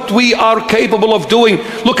humans, what we are capable of doing.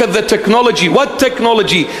 Look at the technology. What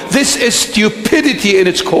technology? This is stupidity in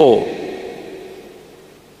its core.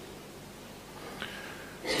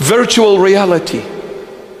 Virtual reality.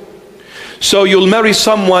 So you'll marry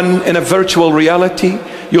someone in a virtual reality,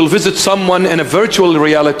 you'll visit someone in a virtual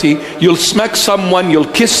reality, you'll smack someone,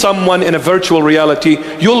 you'll kiss someone in a virtual reality,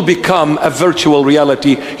 you'll become a virtual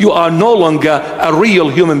reality. You are no longer a real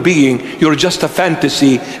human being, you're just a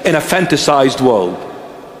fantasy in a fantasized world.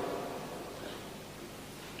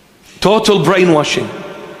 Total brainwashing.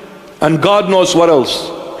 And God knows what else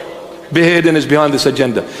hidden is behind this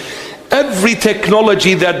agenda. Every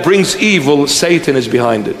technology that brings evil, Satan is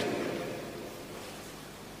behind it.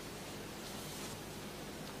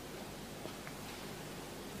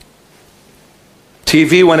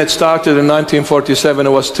 TV, when it started in 1947, it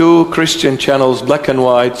was 2 Christian channels, black and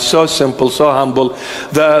white, so simple, so humble.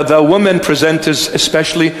 The women presenters,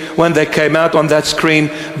 especially when they came out on that screen,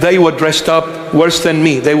 they were dressed up worse than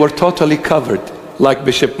me. They were totally covered, like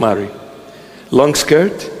Bishop Murray. Long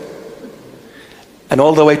skirt, and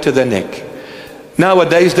all the way to the neck.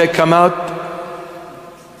 Nowadays they come out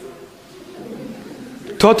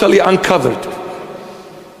totally uncovered.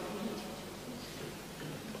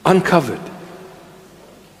 Uncovered.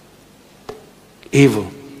 Evil.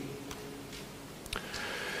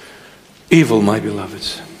 Evil, my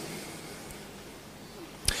beloveds.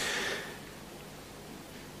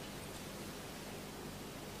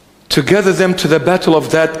 To gather them to the battle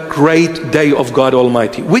of that great day of God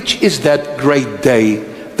Almighty. Which is that great day?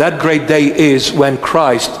 That great day is when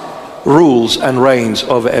Christ rules and reigns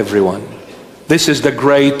over everyone. This is the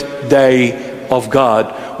great day of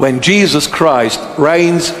God, when Jesus Christ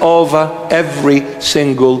reigns over every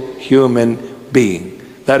single human being.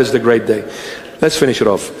 That is the great day. Let's finish it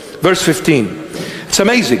off. Verse 15. It's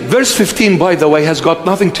amazing. Verse 15, by the way, has got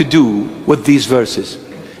nothing to do with these verses.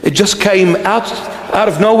 It just came out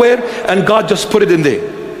of nowhere, and God just put it in there.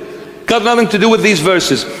 Got nothing to do with these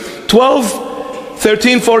verses. 12,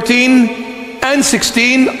 13, 14, and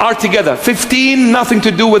 16 are together. 15, nothing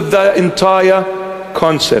to do with the entire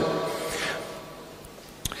concept.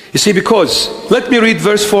 You see, because, let me read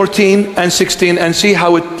verse 14 and 16 and see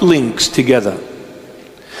how it links together.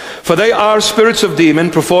 For they are spirits of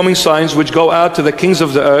demon performing signs which go out to the kings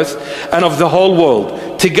of the earth and of the whole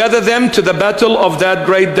world, to gather them to the battle of that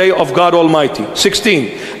great day of God Almighty.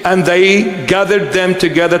 16. And they gathered them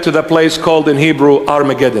together to the place called in Hebrew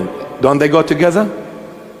Armageddon. Don't they go together?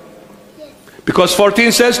 Because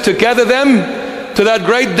 14 says to gather them to that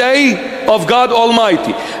great day of God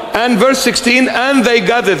Almighty. And verse 16, and they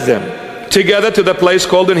gathered them together to the place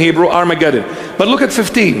called in Hebrew Armageddon. But look at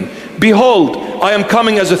 15. Behold, I am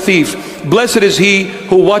coming as a thief. Blessed is he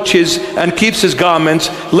who watches and keeps his garments,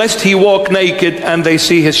 lest he walk naked and they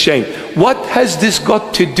see his shame. What has this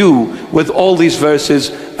got to do with all these verses?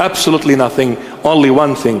 Absolutely nothing. Only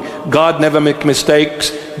one thing. God never makes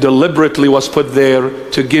mistakes. Deliberately was put there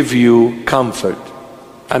to give you comfort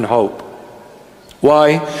and hope.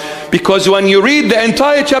 Why? Because when you read the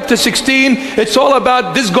entire chapter 16, it's all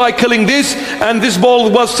about this guy killing this, and this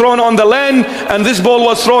ball was thrown on the land, and this ball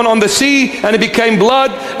was thrown on the sea, and it became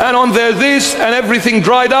blood, and on there this, and everything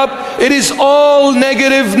dried up. It is all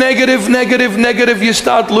negative, negative, negative, negative. You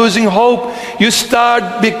start losing hope. You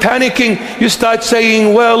start panicking. You start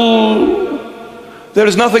saying, well, There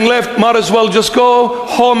is nothing left. Might as well just go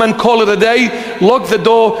home and call it a day. Lock the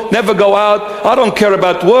door, never go out. I don't care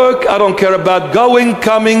about work. I don't care about going,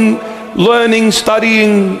 coming, learning,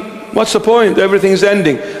 studying. What's the point? Everything's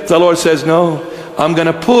ending. The Lord says, no, I'm going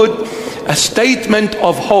to put a statement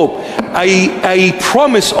of hope, a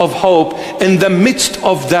promise of hope in the midst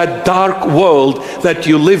of that dark world that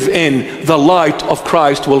you live in. The light of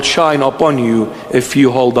Christ will shine upon you if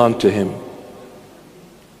you hold on to Him.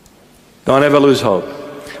 Don't ever lose hope.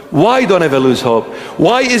 Why don't ever lose hope?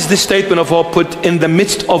 Why is this statement of hope put in the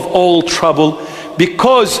midst of all trouble?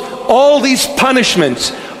 Because all these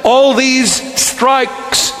punishments, all these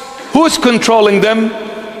strikes, who's controlling them?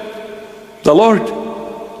 The Lord.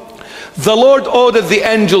 The Lord ordered the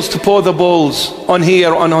angels to pour the bowls on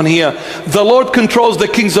here, on here. The Lord controls the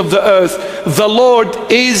kings of the earth. The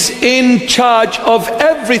Lord is in charge of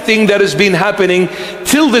everything that has been happening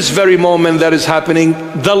till this very moment that is happening.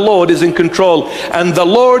 The Lord is in control. And the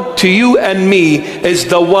Lord to you and me is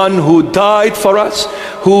the one who died for us,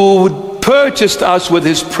 who purchased us with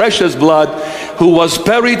His precious blood, who was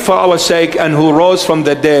buried for our sake, and who rose from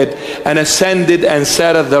the dead and ascended and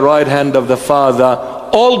sat at the right hand of the Father.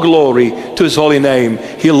 All glory to His holy name.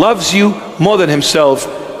 He loves you more than Himself.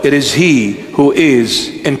 It is He who is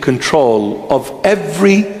in control of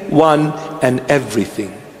everyone and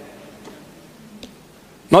everything.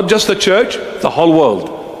 Not just the church, the whole world.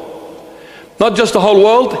 Not just the whole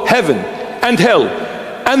world, heaven and hell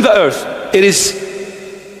and the earth. It is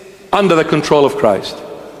under the control of Christ.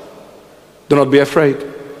 Do not be afraid.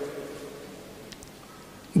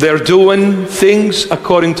 They're doing things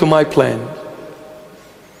according to my plan.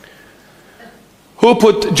 Who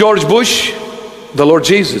put George Bush? The Lord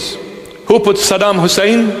Jesus. Who put Saddam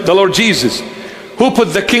Hussein? The Lord Jesus. Who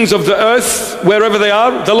put the kings of the earth wherever they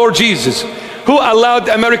are? The Lord Jesus. Who allowed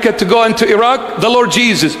America to go into Iraq? The Lord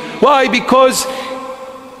Jesus. Why? Because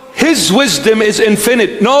His wisdom is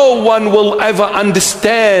infinite. No one will ever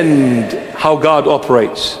understand how God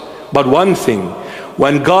operates. But one thing,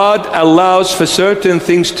 when God allows for certain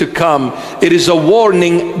things to come, it is a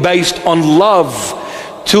warning based on love,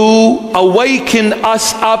 to awaken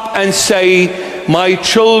us up and say, my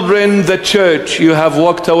children, the church, you have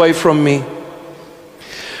walked away from me.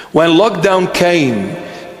 When lockdown came,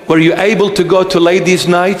 were you able to go to ladies'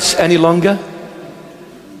 nights any longer?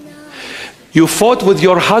 You fought with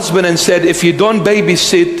your husband and said, if you don't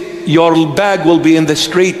babysit, your bag will be in the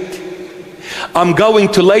street. I'm going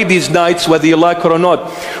to ladies' nights whether you like it or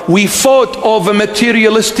not. We fought over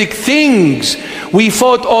materialistic things. We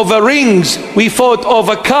fought over rings. We fought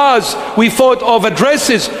over cars. We fought over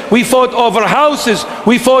dresses. We fought over houses.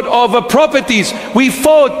 We fought over properties. We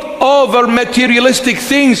fought over materialistic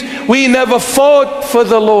things. We never fought for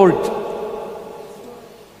the Lord.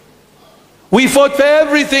 We fought for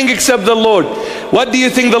everything except the Lord. What do you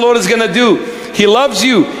think the Lord is going to do? He loves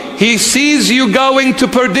you. He sees you going to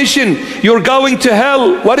perdition. You're going to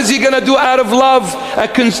hell. What is He going to do out of love?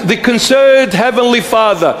 The concerned Heavenly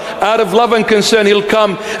Father, out of love and concern, He'll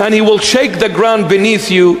come and He will shake the ground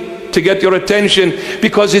beneath you to get your attention,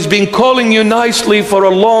 because He's been calling you nicely for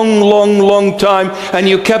a long time, and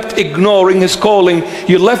you kept ignoring His calling.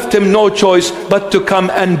 You left Him no choice but to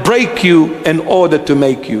come and break you in order to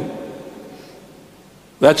make you.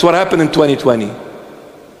 That's what happened in 2020.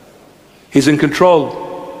 He's in control.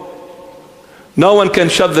 No one can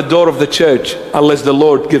shut the door of the church unless the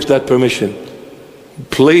Lord gives that permission.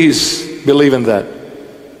 Please believe in that.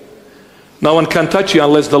 No one can touch you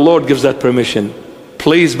unless the Lord gives that permission.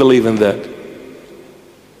 Please believe in that.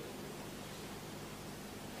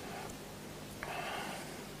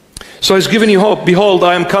 So He's given you hope. Behold,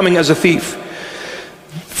 I am coming as a thief.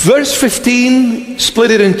 Verse 15, split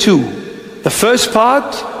it in two. The first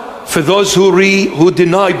part for those who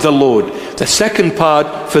denied the Lord. The second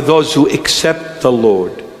part for those who accept the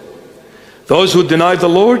Lord. Those who denied the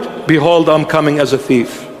Lord, behold, I'm coming as a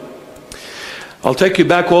thief. I'll take you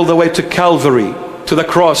back all the way to Calvary, to the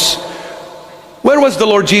cross. Where was the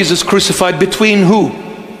Lord Jesus crucified? Between who?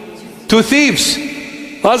 Two thieves,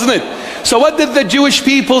 wasn't it? So what did the Jewish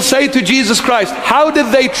people say to Jesus Christ? How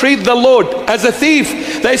did they treat the Lord? As a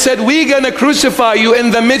thief. They said, we're going to crucify you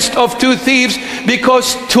in the midst of two thieves,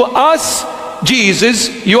 because to us,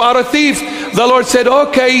 Jesus, you are a thief. The Lord said,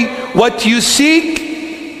 okay, what you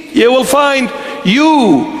seek, you will find.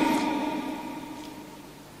 You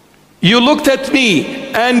looked at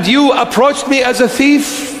me and you approached me as a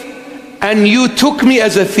thief, and you took me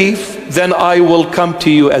as a thief, then I will come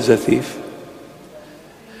to you as a thief.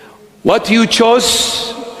 What you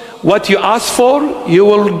chose, what you asked for, you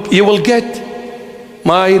will get,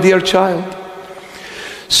 my dear child.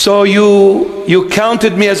 So you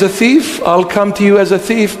counted me as a thief? I'll come to you as a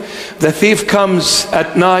thief. The thief comes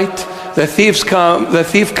at night. The thief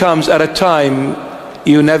comes at a time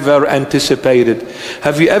you never anticipated.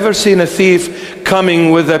 Have you ever seen a thief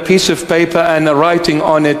coming with a piece of paper and a writing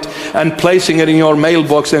on it and placing it in your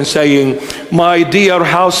mailbox and saying, "My dear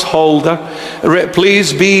householder,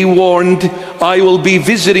 please be warned, I will be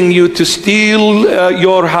visiting you to steal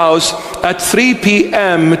your house at 3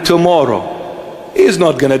 p.m. tomorrow"? He's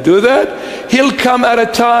not going to do that. He'll come at a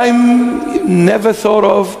time you never thought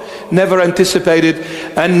of, never anticipated.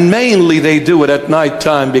 And mainly they do it at night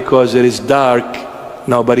time because it is dark.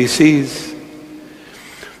 Nobody sees.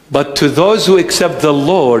 But to those who accept the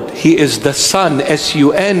Lord, He is the Sun,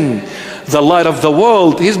 S-U-N, the light of the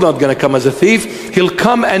world. He's not going to come as a thief. He'll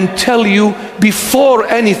come and tell you before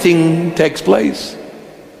anything takes place.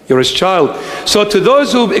 You're His child. So to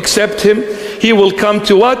those who accept Him, He will come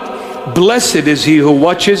to what? Blessed is he who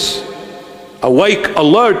watches, awake,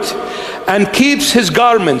 alert, and keeps his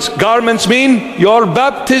garments. Garments mean your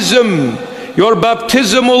baptism, your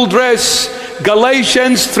baptismal dress.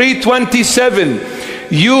 Galatians 3:27.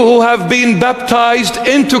 You who have been baptized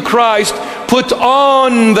into Christ, put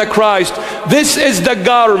on the Christ. This is the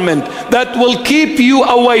garment that will keep you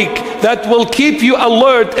awake, that will keep you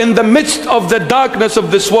alert in the midst of the darkness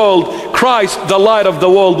of this world. Christ, the light of the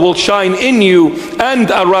world, will shine in you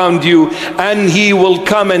and around you, and He will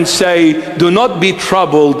come and say, "Do not be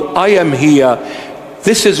troubled, I am here.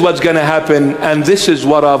 This is what's going to happen, and this is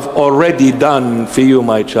what I've already done for you,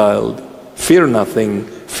 my child. Fear nothing,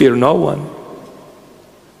 fear no one."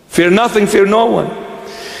 Fear nothing, fear no one.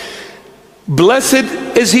 Blessed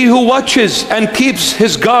is he who watches and keeps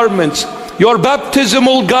his garments. Your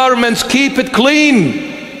baptismal garments, keep it clean.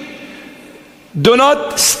 Do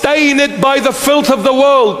not stain it by the filth of the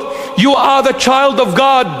world. You are the child of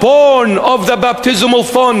God, born of the baptismal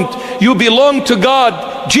font. You belong to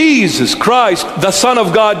God. Jesus Christ, the Son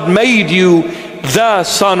of God, made you the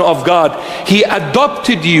Son of God. He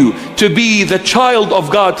adopted you to be the child of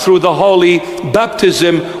God through the holy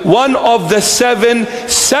baptism, one of the 7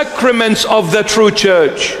 sacraments of the true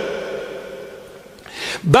church.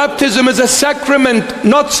 Baptism is a sacrament,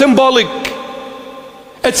 not symbolic.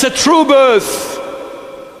 It's a true birth.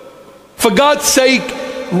 For God's sake,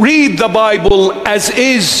 read the Bible as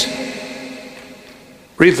is.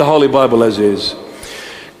 Read the Holy Bible as is.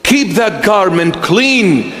 Keep that garment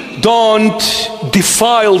clean. Don't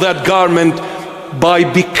defile that garment by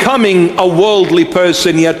becoming a worldly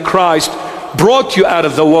person, yet Christ brought you out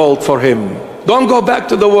of the world for Him. Don't go back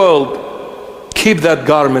to the world. Keep that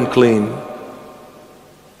garment clean.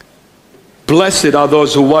 Blessed are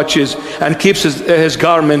those who watches and keeps his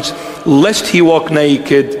garments, lest he walk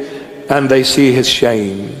naked and they see his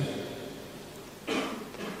shame.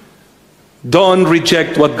 Don't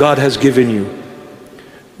reject what God has given you.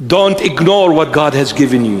 Don't ignore what God has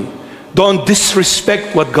given you. Don't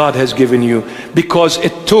disrespect what God has given you, because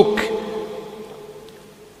it took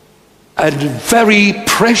a very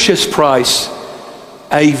precious price,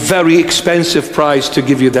 a very expensive price to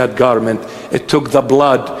give you that garment. It took the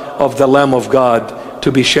blood of the Lamb of God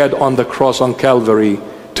to be shed on the cross on Calvary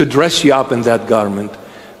to dress you up in that garment.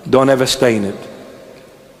 Don't ever stain it.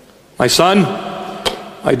 My son,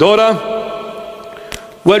 my daughter,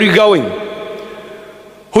 where are you going?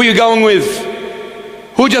 Who are you going with?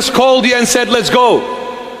 Who just called you and said, "Let's go"?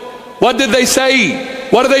 What did they say?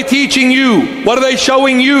 What are they teaching you? What are they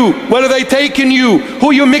showing you? Where are they taking you? Who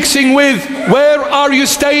are you mixing with? Where are you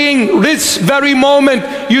staying this very moment?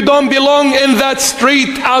 You don't belong in that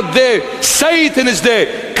street out there. Satan is there.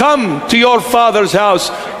 Come to your Father's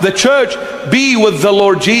house, the church. Be with the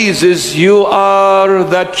Lord Jesus. You are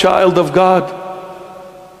that child of God.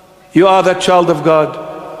 You are that child of God.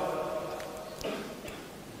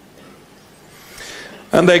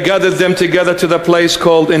 And they gathered them together to the place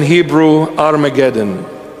called in Hebrew Armageddon.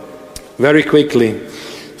 Very quickly.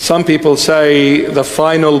 Some people say the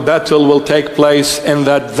final battle will take place in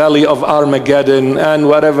that valley of Armageddon, and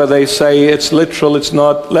whatever they say, it's literal, it's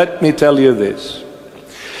not. Let me tell you this.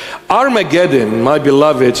 Armageddon, my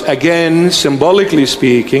beloveds, again, symbolically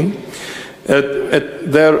speaking,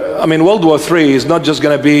 World War III is not just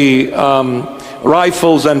going to be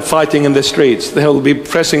rifles and fighting in the streets. They'll be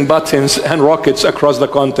pressing buttons and rockets across the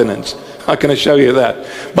continents. How can I show you that?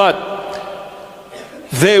 But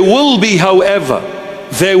there will be, however,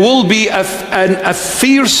 there will be a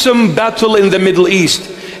fearsome battle in the Middle East.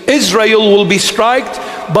 Israel will be struck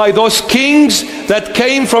by those kings that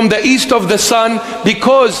came from the east of the sun,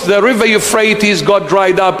 because the river Euphrates got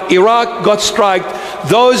dried up. Iraq got struck.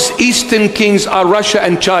 Those eastern kings are Russia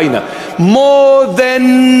and China. More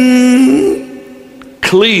than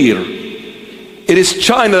clear. It is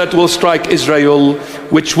China that will strike Israel,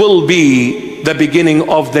 which will be the beginning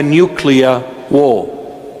of the nuclear war.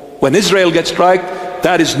 When Israel gets struck,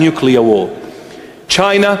 that is nuclear war.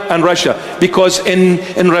 China and Russia. Because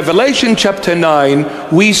in Revelation chapter 9,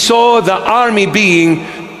 we saw the army being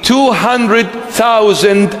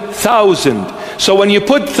 200,000. So when you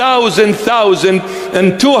put 1,000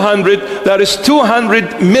 and 200, that is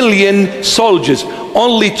 200 million soldiers.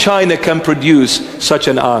 Only China can produce such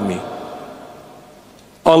an army.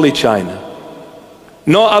 Only China.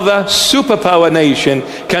 No other superpower nation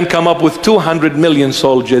can come up with 200 million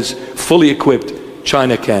soldiers fully equipped.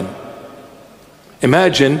 China can.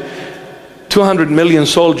 Imagine 200 million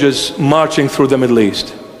soldiers marching through the Middle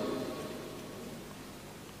East.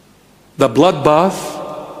 The bloodbath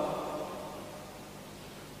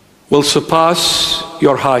will surpass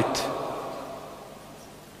your height.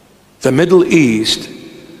 The Middle East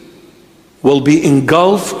will be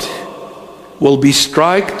engulfed, will be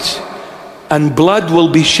striked, and blood will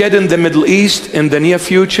be shed in the Middle East in the near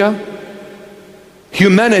future.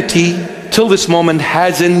 Humanity till this moment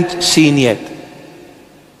hasn't seen yet.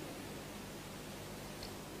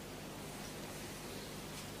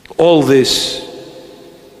 All this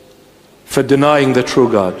for denying the true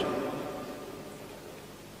God.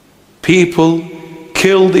 People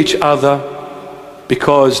killed each other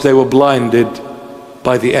because they were blinded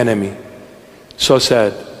by the enemy. So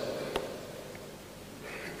sad.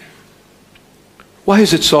 Why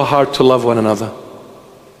is it so hard to love one another?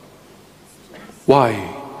 Why?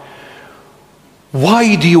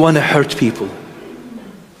 Why do you want to hurt people?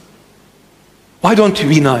 Why don't you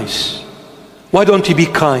be nice? Why don't you be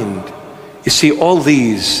kind? You see, all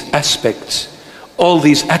these aspects, all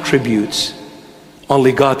these attributes,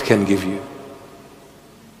 only God can give you.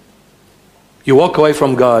 You walk away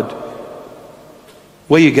from God,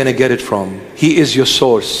 where are you going to get it from? He is your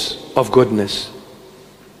source of goodness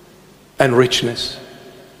and richness.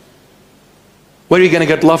 Where are you going to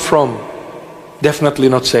get love from? Definitely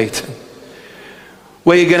not Satan.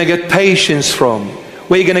 Where are you going to get patience from?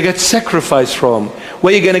 Where are you going to get sacrifice from?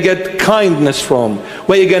 Where are you going to get kindness from?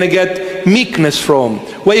 Where are you going to get meekness from?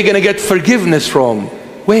 Where are you going to get forgiveness from?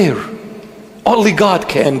 Where? Only God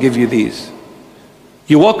can give you these.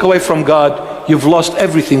 You walk away from God, you've lost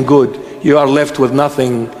everything good. You are left with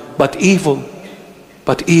nothing but evil.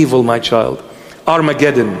 But evil, my child.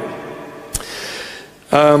 Armageddon.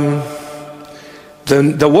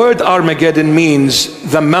 The word Armageddon means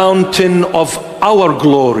the mountain of our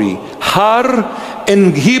glory. Har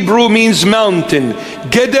in Hebrew means mountain.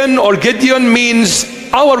 Gideon or Gideon means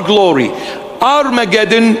our glory.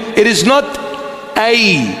 Armageddon, it is not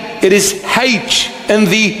A, it is H in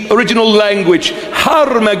the original language.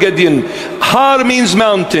 Harmageddon. Har means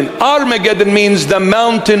mountain. Armageddon means the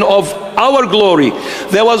mountain of our glory.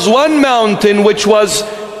 There was one mountain which was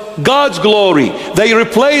God's glory. They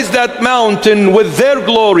replaced that mountain with their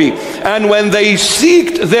glory, and when they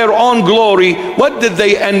seeked their own glory, what did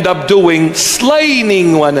they end up doing?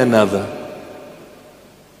 Slaying one another.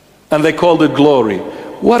 And they called it glory.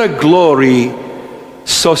 What a glory,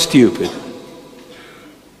 so stupid.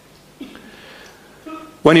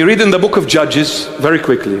 When you read in the book of Judges, very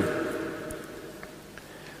quickly,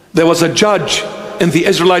 there was a judge in the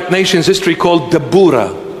Israelite nation's history called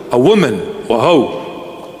Deborah, a woman. Whoa.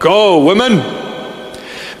 Go, women.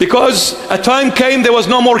 Because a time came there was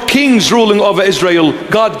no more kings ruling over Israel.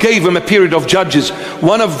 God gave him a period of judges.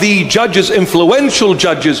 One of the judges, influential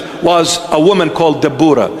judges, was a woman called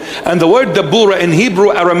Deborah. And the word Deborah in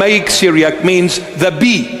Hebrew, Aramaic, Syriac means the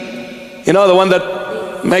bee. You know, the one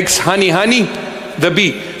that makes honey, the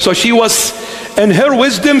bee. So she was, in her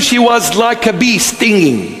wisdom, she was like a bee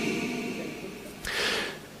stinging.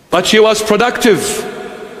 But she was productive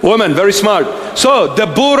woman, very smart. So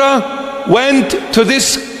Deborah went to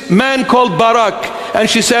this man called Barak, and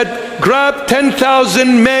she said, grab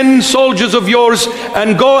 10,000 men, soldiers of yours,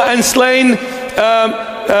 and go and slay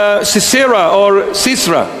Sisera or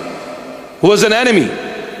Sisera, who was an enemy.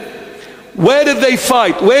 Where did they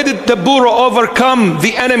fight? Where did Deborah overcome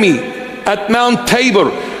the enemy? At Mount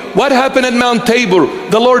Tabor. What happened at Mount Tabor?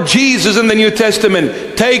 The Lord Jesus in the New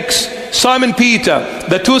Testament takes Simon Peter,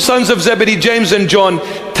 the two sons of Zebedee, James and John,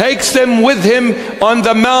 takes them with him on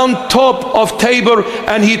the mount top of Tabor,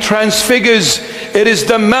 and he transfigures. It is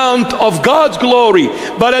the mount of God's glory.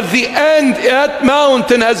 But at the end, that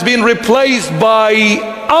mountain has been replaced by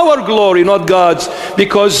our glory, not God's,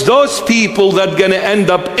 because those people that are going to end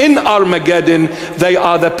up in Armageddon, they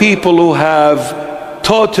are the people who have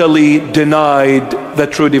totally denied the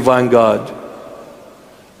true divine God.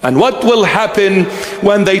 And what will happen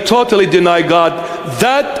when they totally deny God?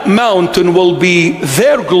 That mountain will be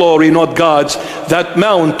their glory, not God's. That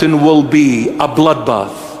mountain will be a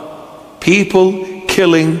bloodbath. People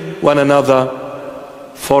killing one another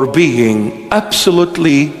for being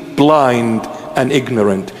absolutely blind and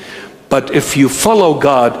ignorant. But if you follow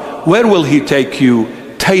God, where will He take you?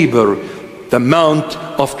 Tabor, the Mount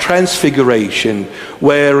of Transfiguration,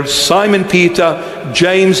 where Simon Peter,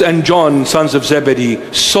 James and John, sons of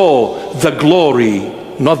Zebedee, saw the glory,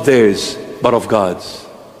 not theirs, but of God's.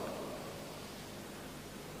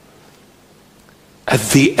 At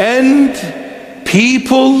the end,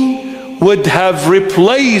 people would have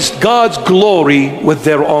replaced God's glory with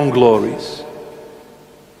their own glories.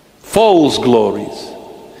 False glories.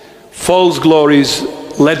 False glories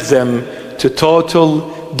led them to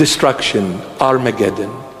total destruction, Armageddon.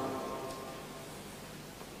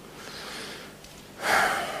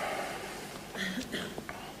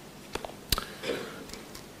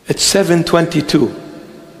 It's 7:22.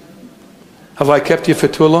 Have I kept you for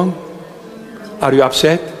too long? Are you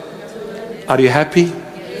upset? Are you happy?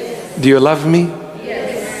 Yes. Do you love me?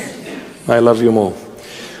 Yes. I love you more.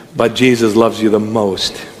 But Jesus loves you the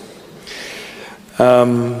most.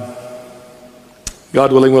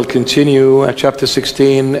 God willing, we'll continue at chapter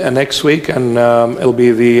 16 next week, and it'll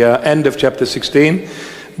be the end of chapter 16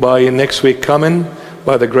 by next week coming,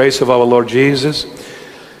 by the grace of our Lord Jesus.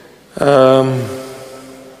 I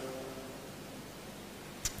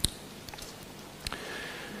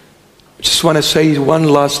just want to say one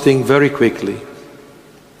last thing very quickly.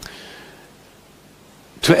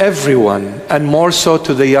 To everyone, and more so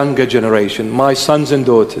to the younger generation, my sons and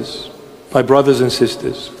daughters, my brothers and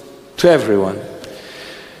sisters, to everyone.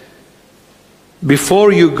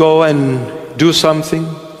 Before you go and do something,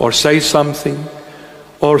 or say something,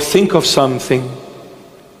 or think of something,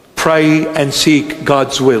 pray and seek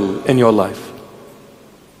God's will in your life.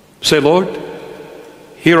 Say, Lord,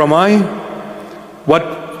 here am I.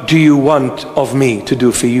 What do you want of me to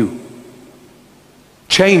do for you?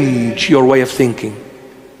 Change your way of thinking.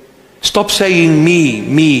 Stop saying me,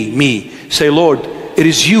 me, me. Say, Lord, it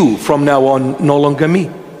is you from now on, no longer me.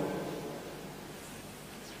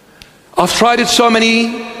 I've tried it so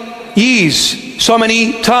many years, so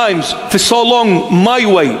many times, for so long, my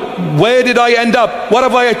way. Where did I end up? What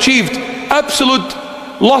have I achieved? Absolute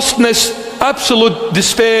lostness, absolute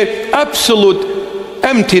despair, absolute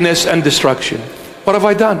emptiness and destruction. What have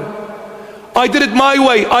I done? I did it my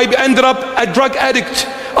way. I ended up a drug addict.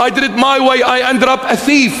 I did it my way. I ended up a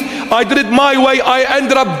thief. I did it my way. I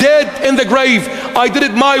ended up dead in the grave. I did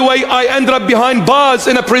it my way. I ended up behind bars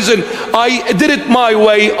in a prison. I did it my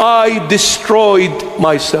way. I destroyed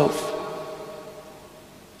myself.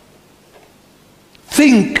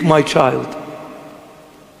 Think, my child.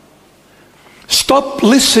 Stop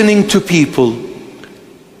listening to people.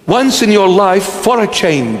 Once in your life, for a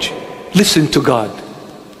change, listen to God.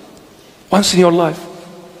 Once in your life.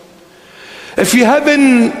 If you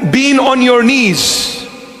haven't been on your knees,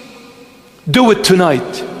 do it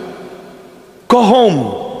tonight. Go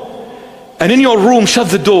home and in your room, shut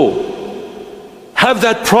the door. Have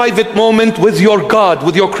that private moment with your God,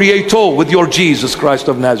 with your Creator, with your Jesus Christ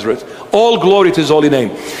of Nazareth. All glory to His holy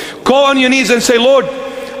name. Go on your knees and say, Lord,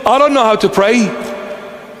 I don't know how to pray,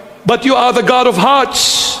 but you are the God of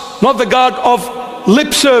hearts, not the God of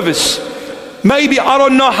lip service. Maybe I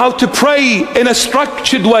don't know how to pray in a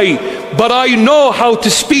structured way, but I know how to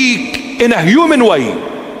speak in a human way.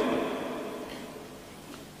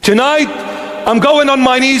 Tonight, I'm going on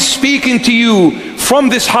my knees speaking to you from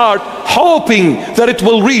this heart, hoping that it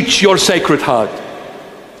will reach your sacred heart.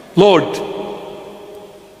 Lord,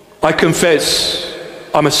 I confess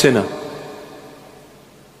I'm a sinner.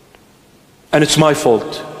 And it's my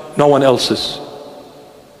fault, no one else's.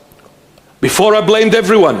 Before I blamed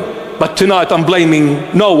everyone, but tonight I'm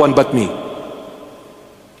blaming no one but me.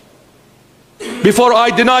 Before I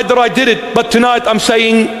denied that I did it, but tonight I'm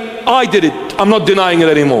saying I did it. I'm not denying it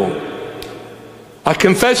anymore. I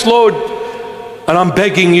confess, Lord, and I'm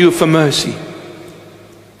begging you for mercy.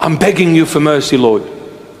 I'm begging you for mercy, Lord.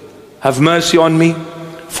 Have mercy on me.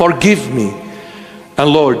 Forgive me. And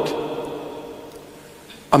Lord,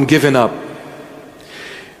 I'm giving up.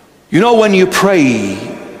 You know, when you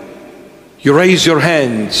pray, you raise your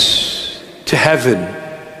hands to heaven.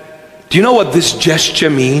 Do you know what this gesture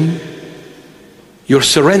means? You're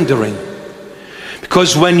surrendering.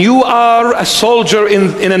 Because when you are a soldier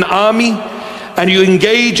in an army and you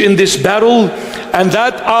engage in this battle, and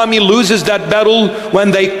that army loses that battle, when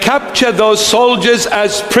they capture those soldiers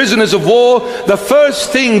as prisoners of war, the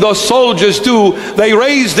first thing those soldiers do, they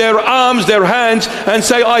raise their arms, their hands, and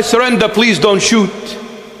say, I surrender, please don't shoot.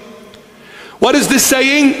 What is this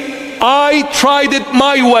saying? I tried it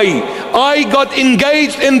my way. I got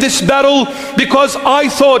engaged in this battle because I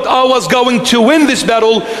thought I was going to win this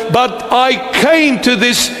battle, but I came to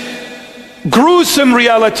this gruesome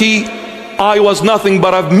reality. I was nothing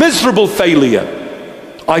but a miserable failure.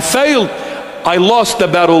 I failed. I lost the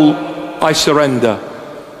battle. I surrender.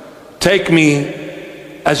 Take me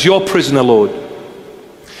as your prisoner, Lord.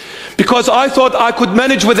 Because I thought I could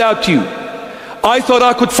manage without you. I thought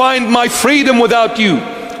I could find my freedom without you.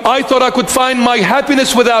 I thought I could find my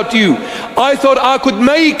happiness without you. I thought I could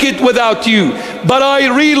make it without you. But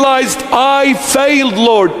I realized I failed,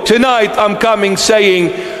 Lord. Tonight I'm coming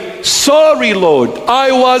saying, sorry, Lord.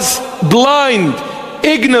 I was blind,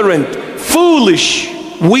 ignorant, foolish,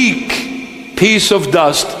 weak, piece of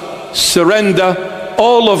dust. Surrender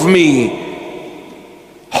all of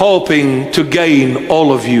me, hoping to gain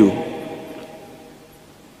all of you.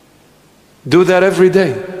 Do that every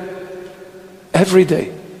day. Every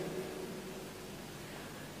day.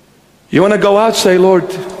 You want to go out, say, Lord,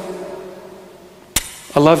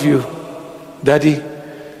 I love you. Daddy,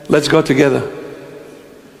 let's go together.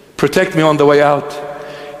 Protect me on the way out.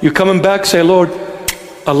 You coming back, say, Lord,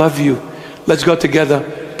 I love you. Let's go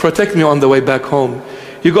together. Protect me on the way back home.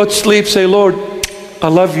 You go to sleep, say, Lord, I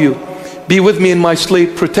love you. Be with me in my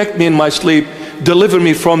sleep. Protect me in my sleep. Deliver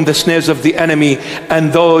me from the snares of the enemy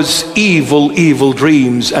and those evil, evil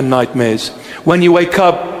dreams and nightmares. When you wake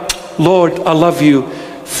up, Lord, I love you.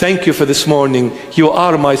 Thank you for this morning. You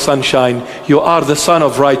are my sunshine. You are the sun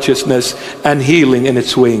of righteousness and healing in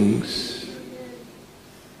its wings.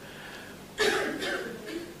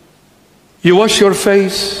 You wash your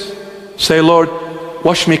face. Say, Lord,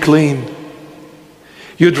 wash me clean.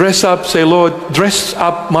 You dress up. Say, Lord, dress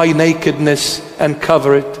up my nakedness and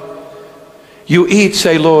cover it. You eat.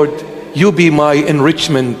 Say, Lord, you be my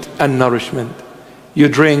enrichment and nourishment. You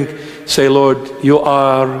drink. Say, Lord, you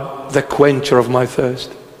are the quencher of my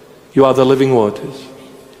thirst. You are the living waters.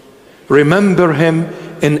 Remember him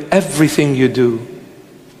in everything you do.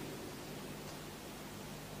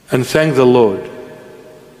 And thank the Lord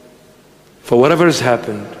for whatever has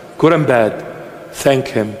happened, good and bad. Thank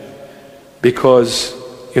him, because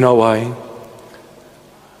you know why?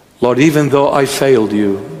 Lord, even though I failed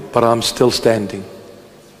you, but I'm still standing.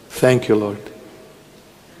 Thank you, Lord.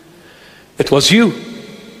 It was you.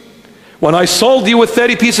 When I sold you with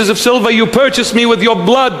 30 pieces of silver, you purchased me with your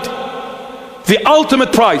blood, the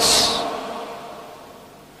ultimate price.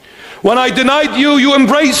 When I denied you, you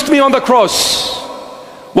embraced me on the cross.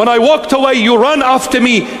 When I walked away, you ran after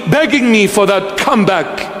me, begging me for that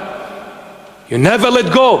comeback. You never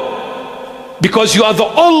let go, because you are the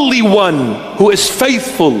only one who is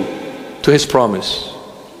faithful to his promise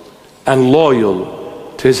and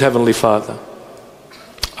loyal to his heavenly Father.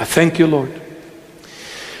 I thank you, Lord.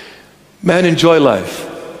 Men enjoy life.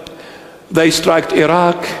 They struck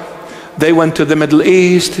Iraq. They went to the Middle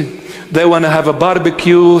East. They want to have a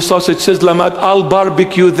barbecue, sausage sizzler. I'll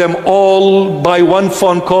barbecue them all by one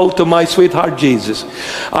phone call to my sweetheart Jesus.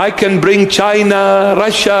 I can bring China,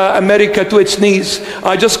 Russia, America to its knees.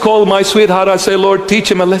 I just call my sweetheart. I say, Lord,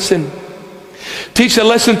 teach him a lesson. Teach a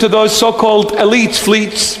lesson to those so-called elite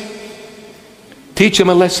fleets. Teach him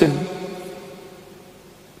a lesson.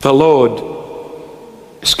 The Lord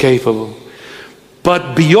is capable.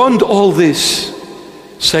 But beyond all this,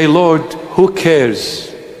 say, Lord, who cares?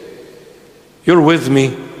 You're with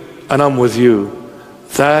me and I'm with you.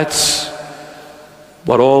 That's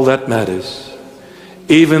what all that matters.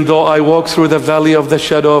 Even though I walk through the valley of the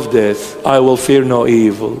shadow of death, I will fear no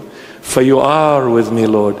evil, for you are with me,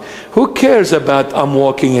 Lord. Who cares about I'm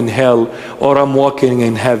walking in hell or I'm walking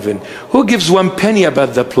in heaven? Who gives one penny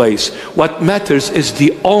about the place? What matters is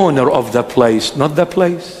the owner of the place, not the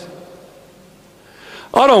place.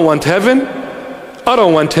 I don't want heaven. I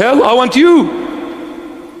don't want hell. I want you.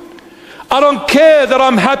 I don't care that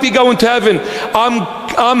I'm happy going to heaven.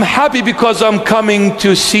 I'm happy because I'm coming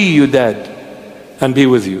to see you, Dad, and be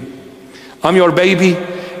with you. I'm your baby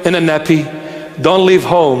in a nappy. Don't leave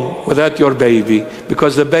home without your baby,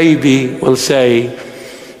 because the baby will say,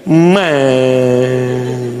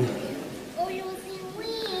 man.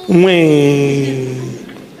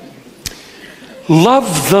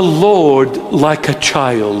 Love the Lord like a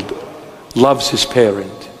child loves his parent.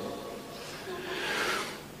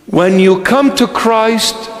 When you come to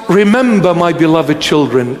Christ, remember, my beloved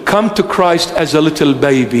children, come to Christ as a little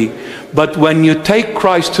baby. But when you take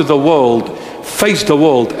Christ to the world, face the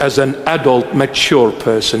world as an adult, mature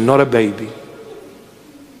person, not a baby.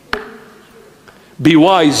 Be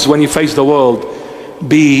wise when you face the world.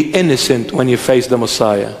 Be innocent when you face the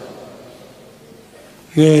Messiah.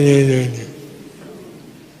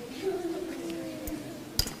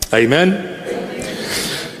 Amen.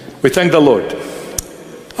 We thank the Lord.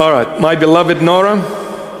 All right, my beloved Nora,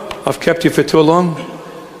 I've kept you for too long,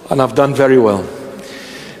 and I've done very well.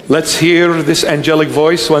 Let's hear this angelic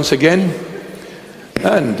voice once again,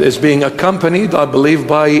 and is being accompanied, I believe,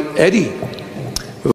 by Eddie.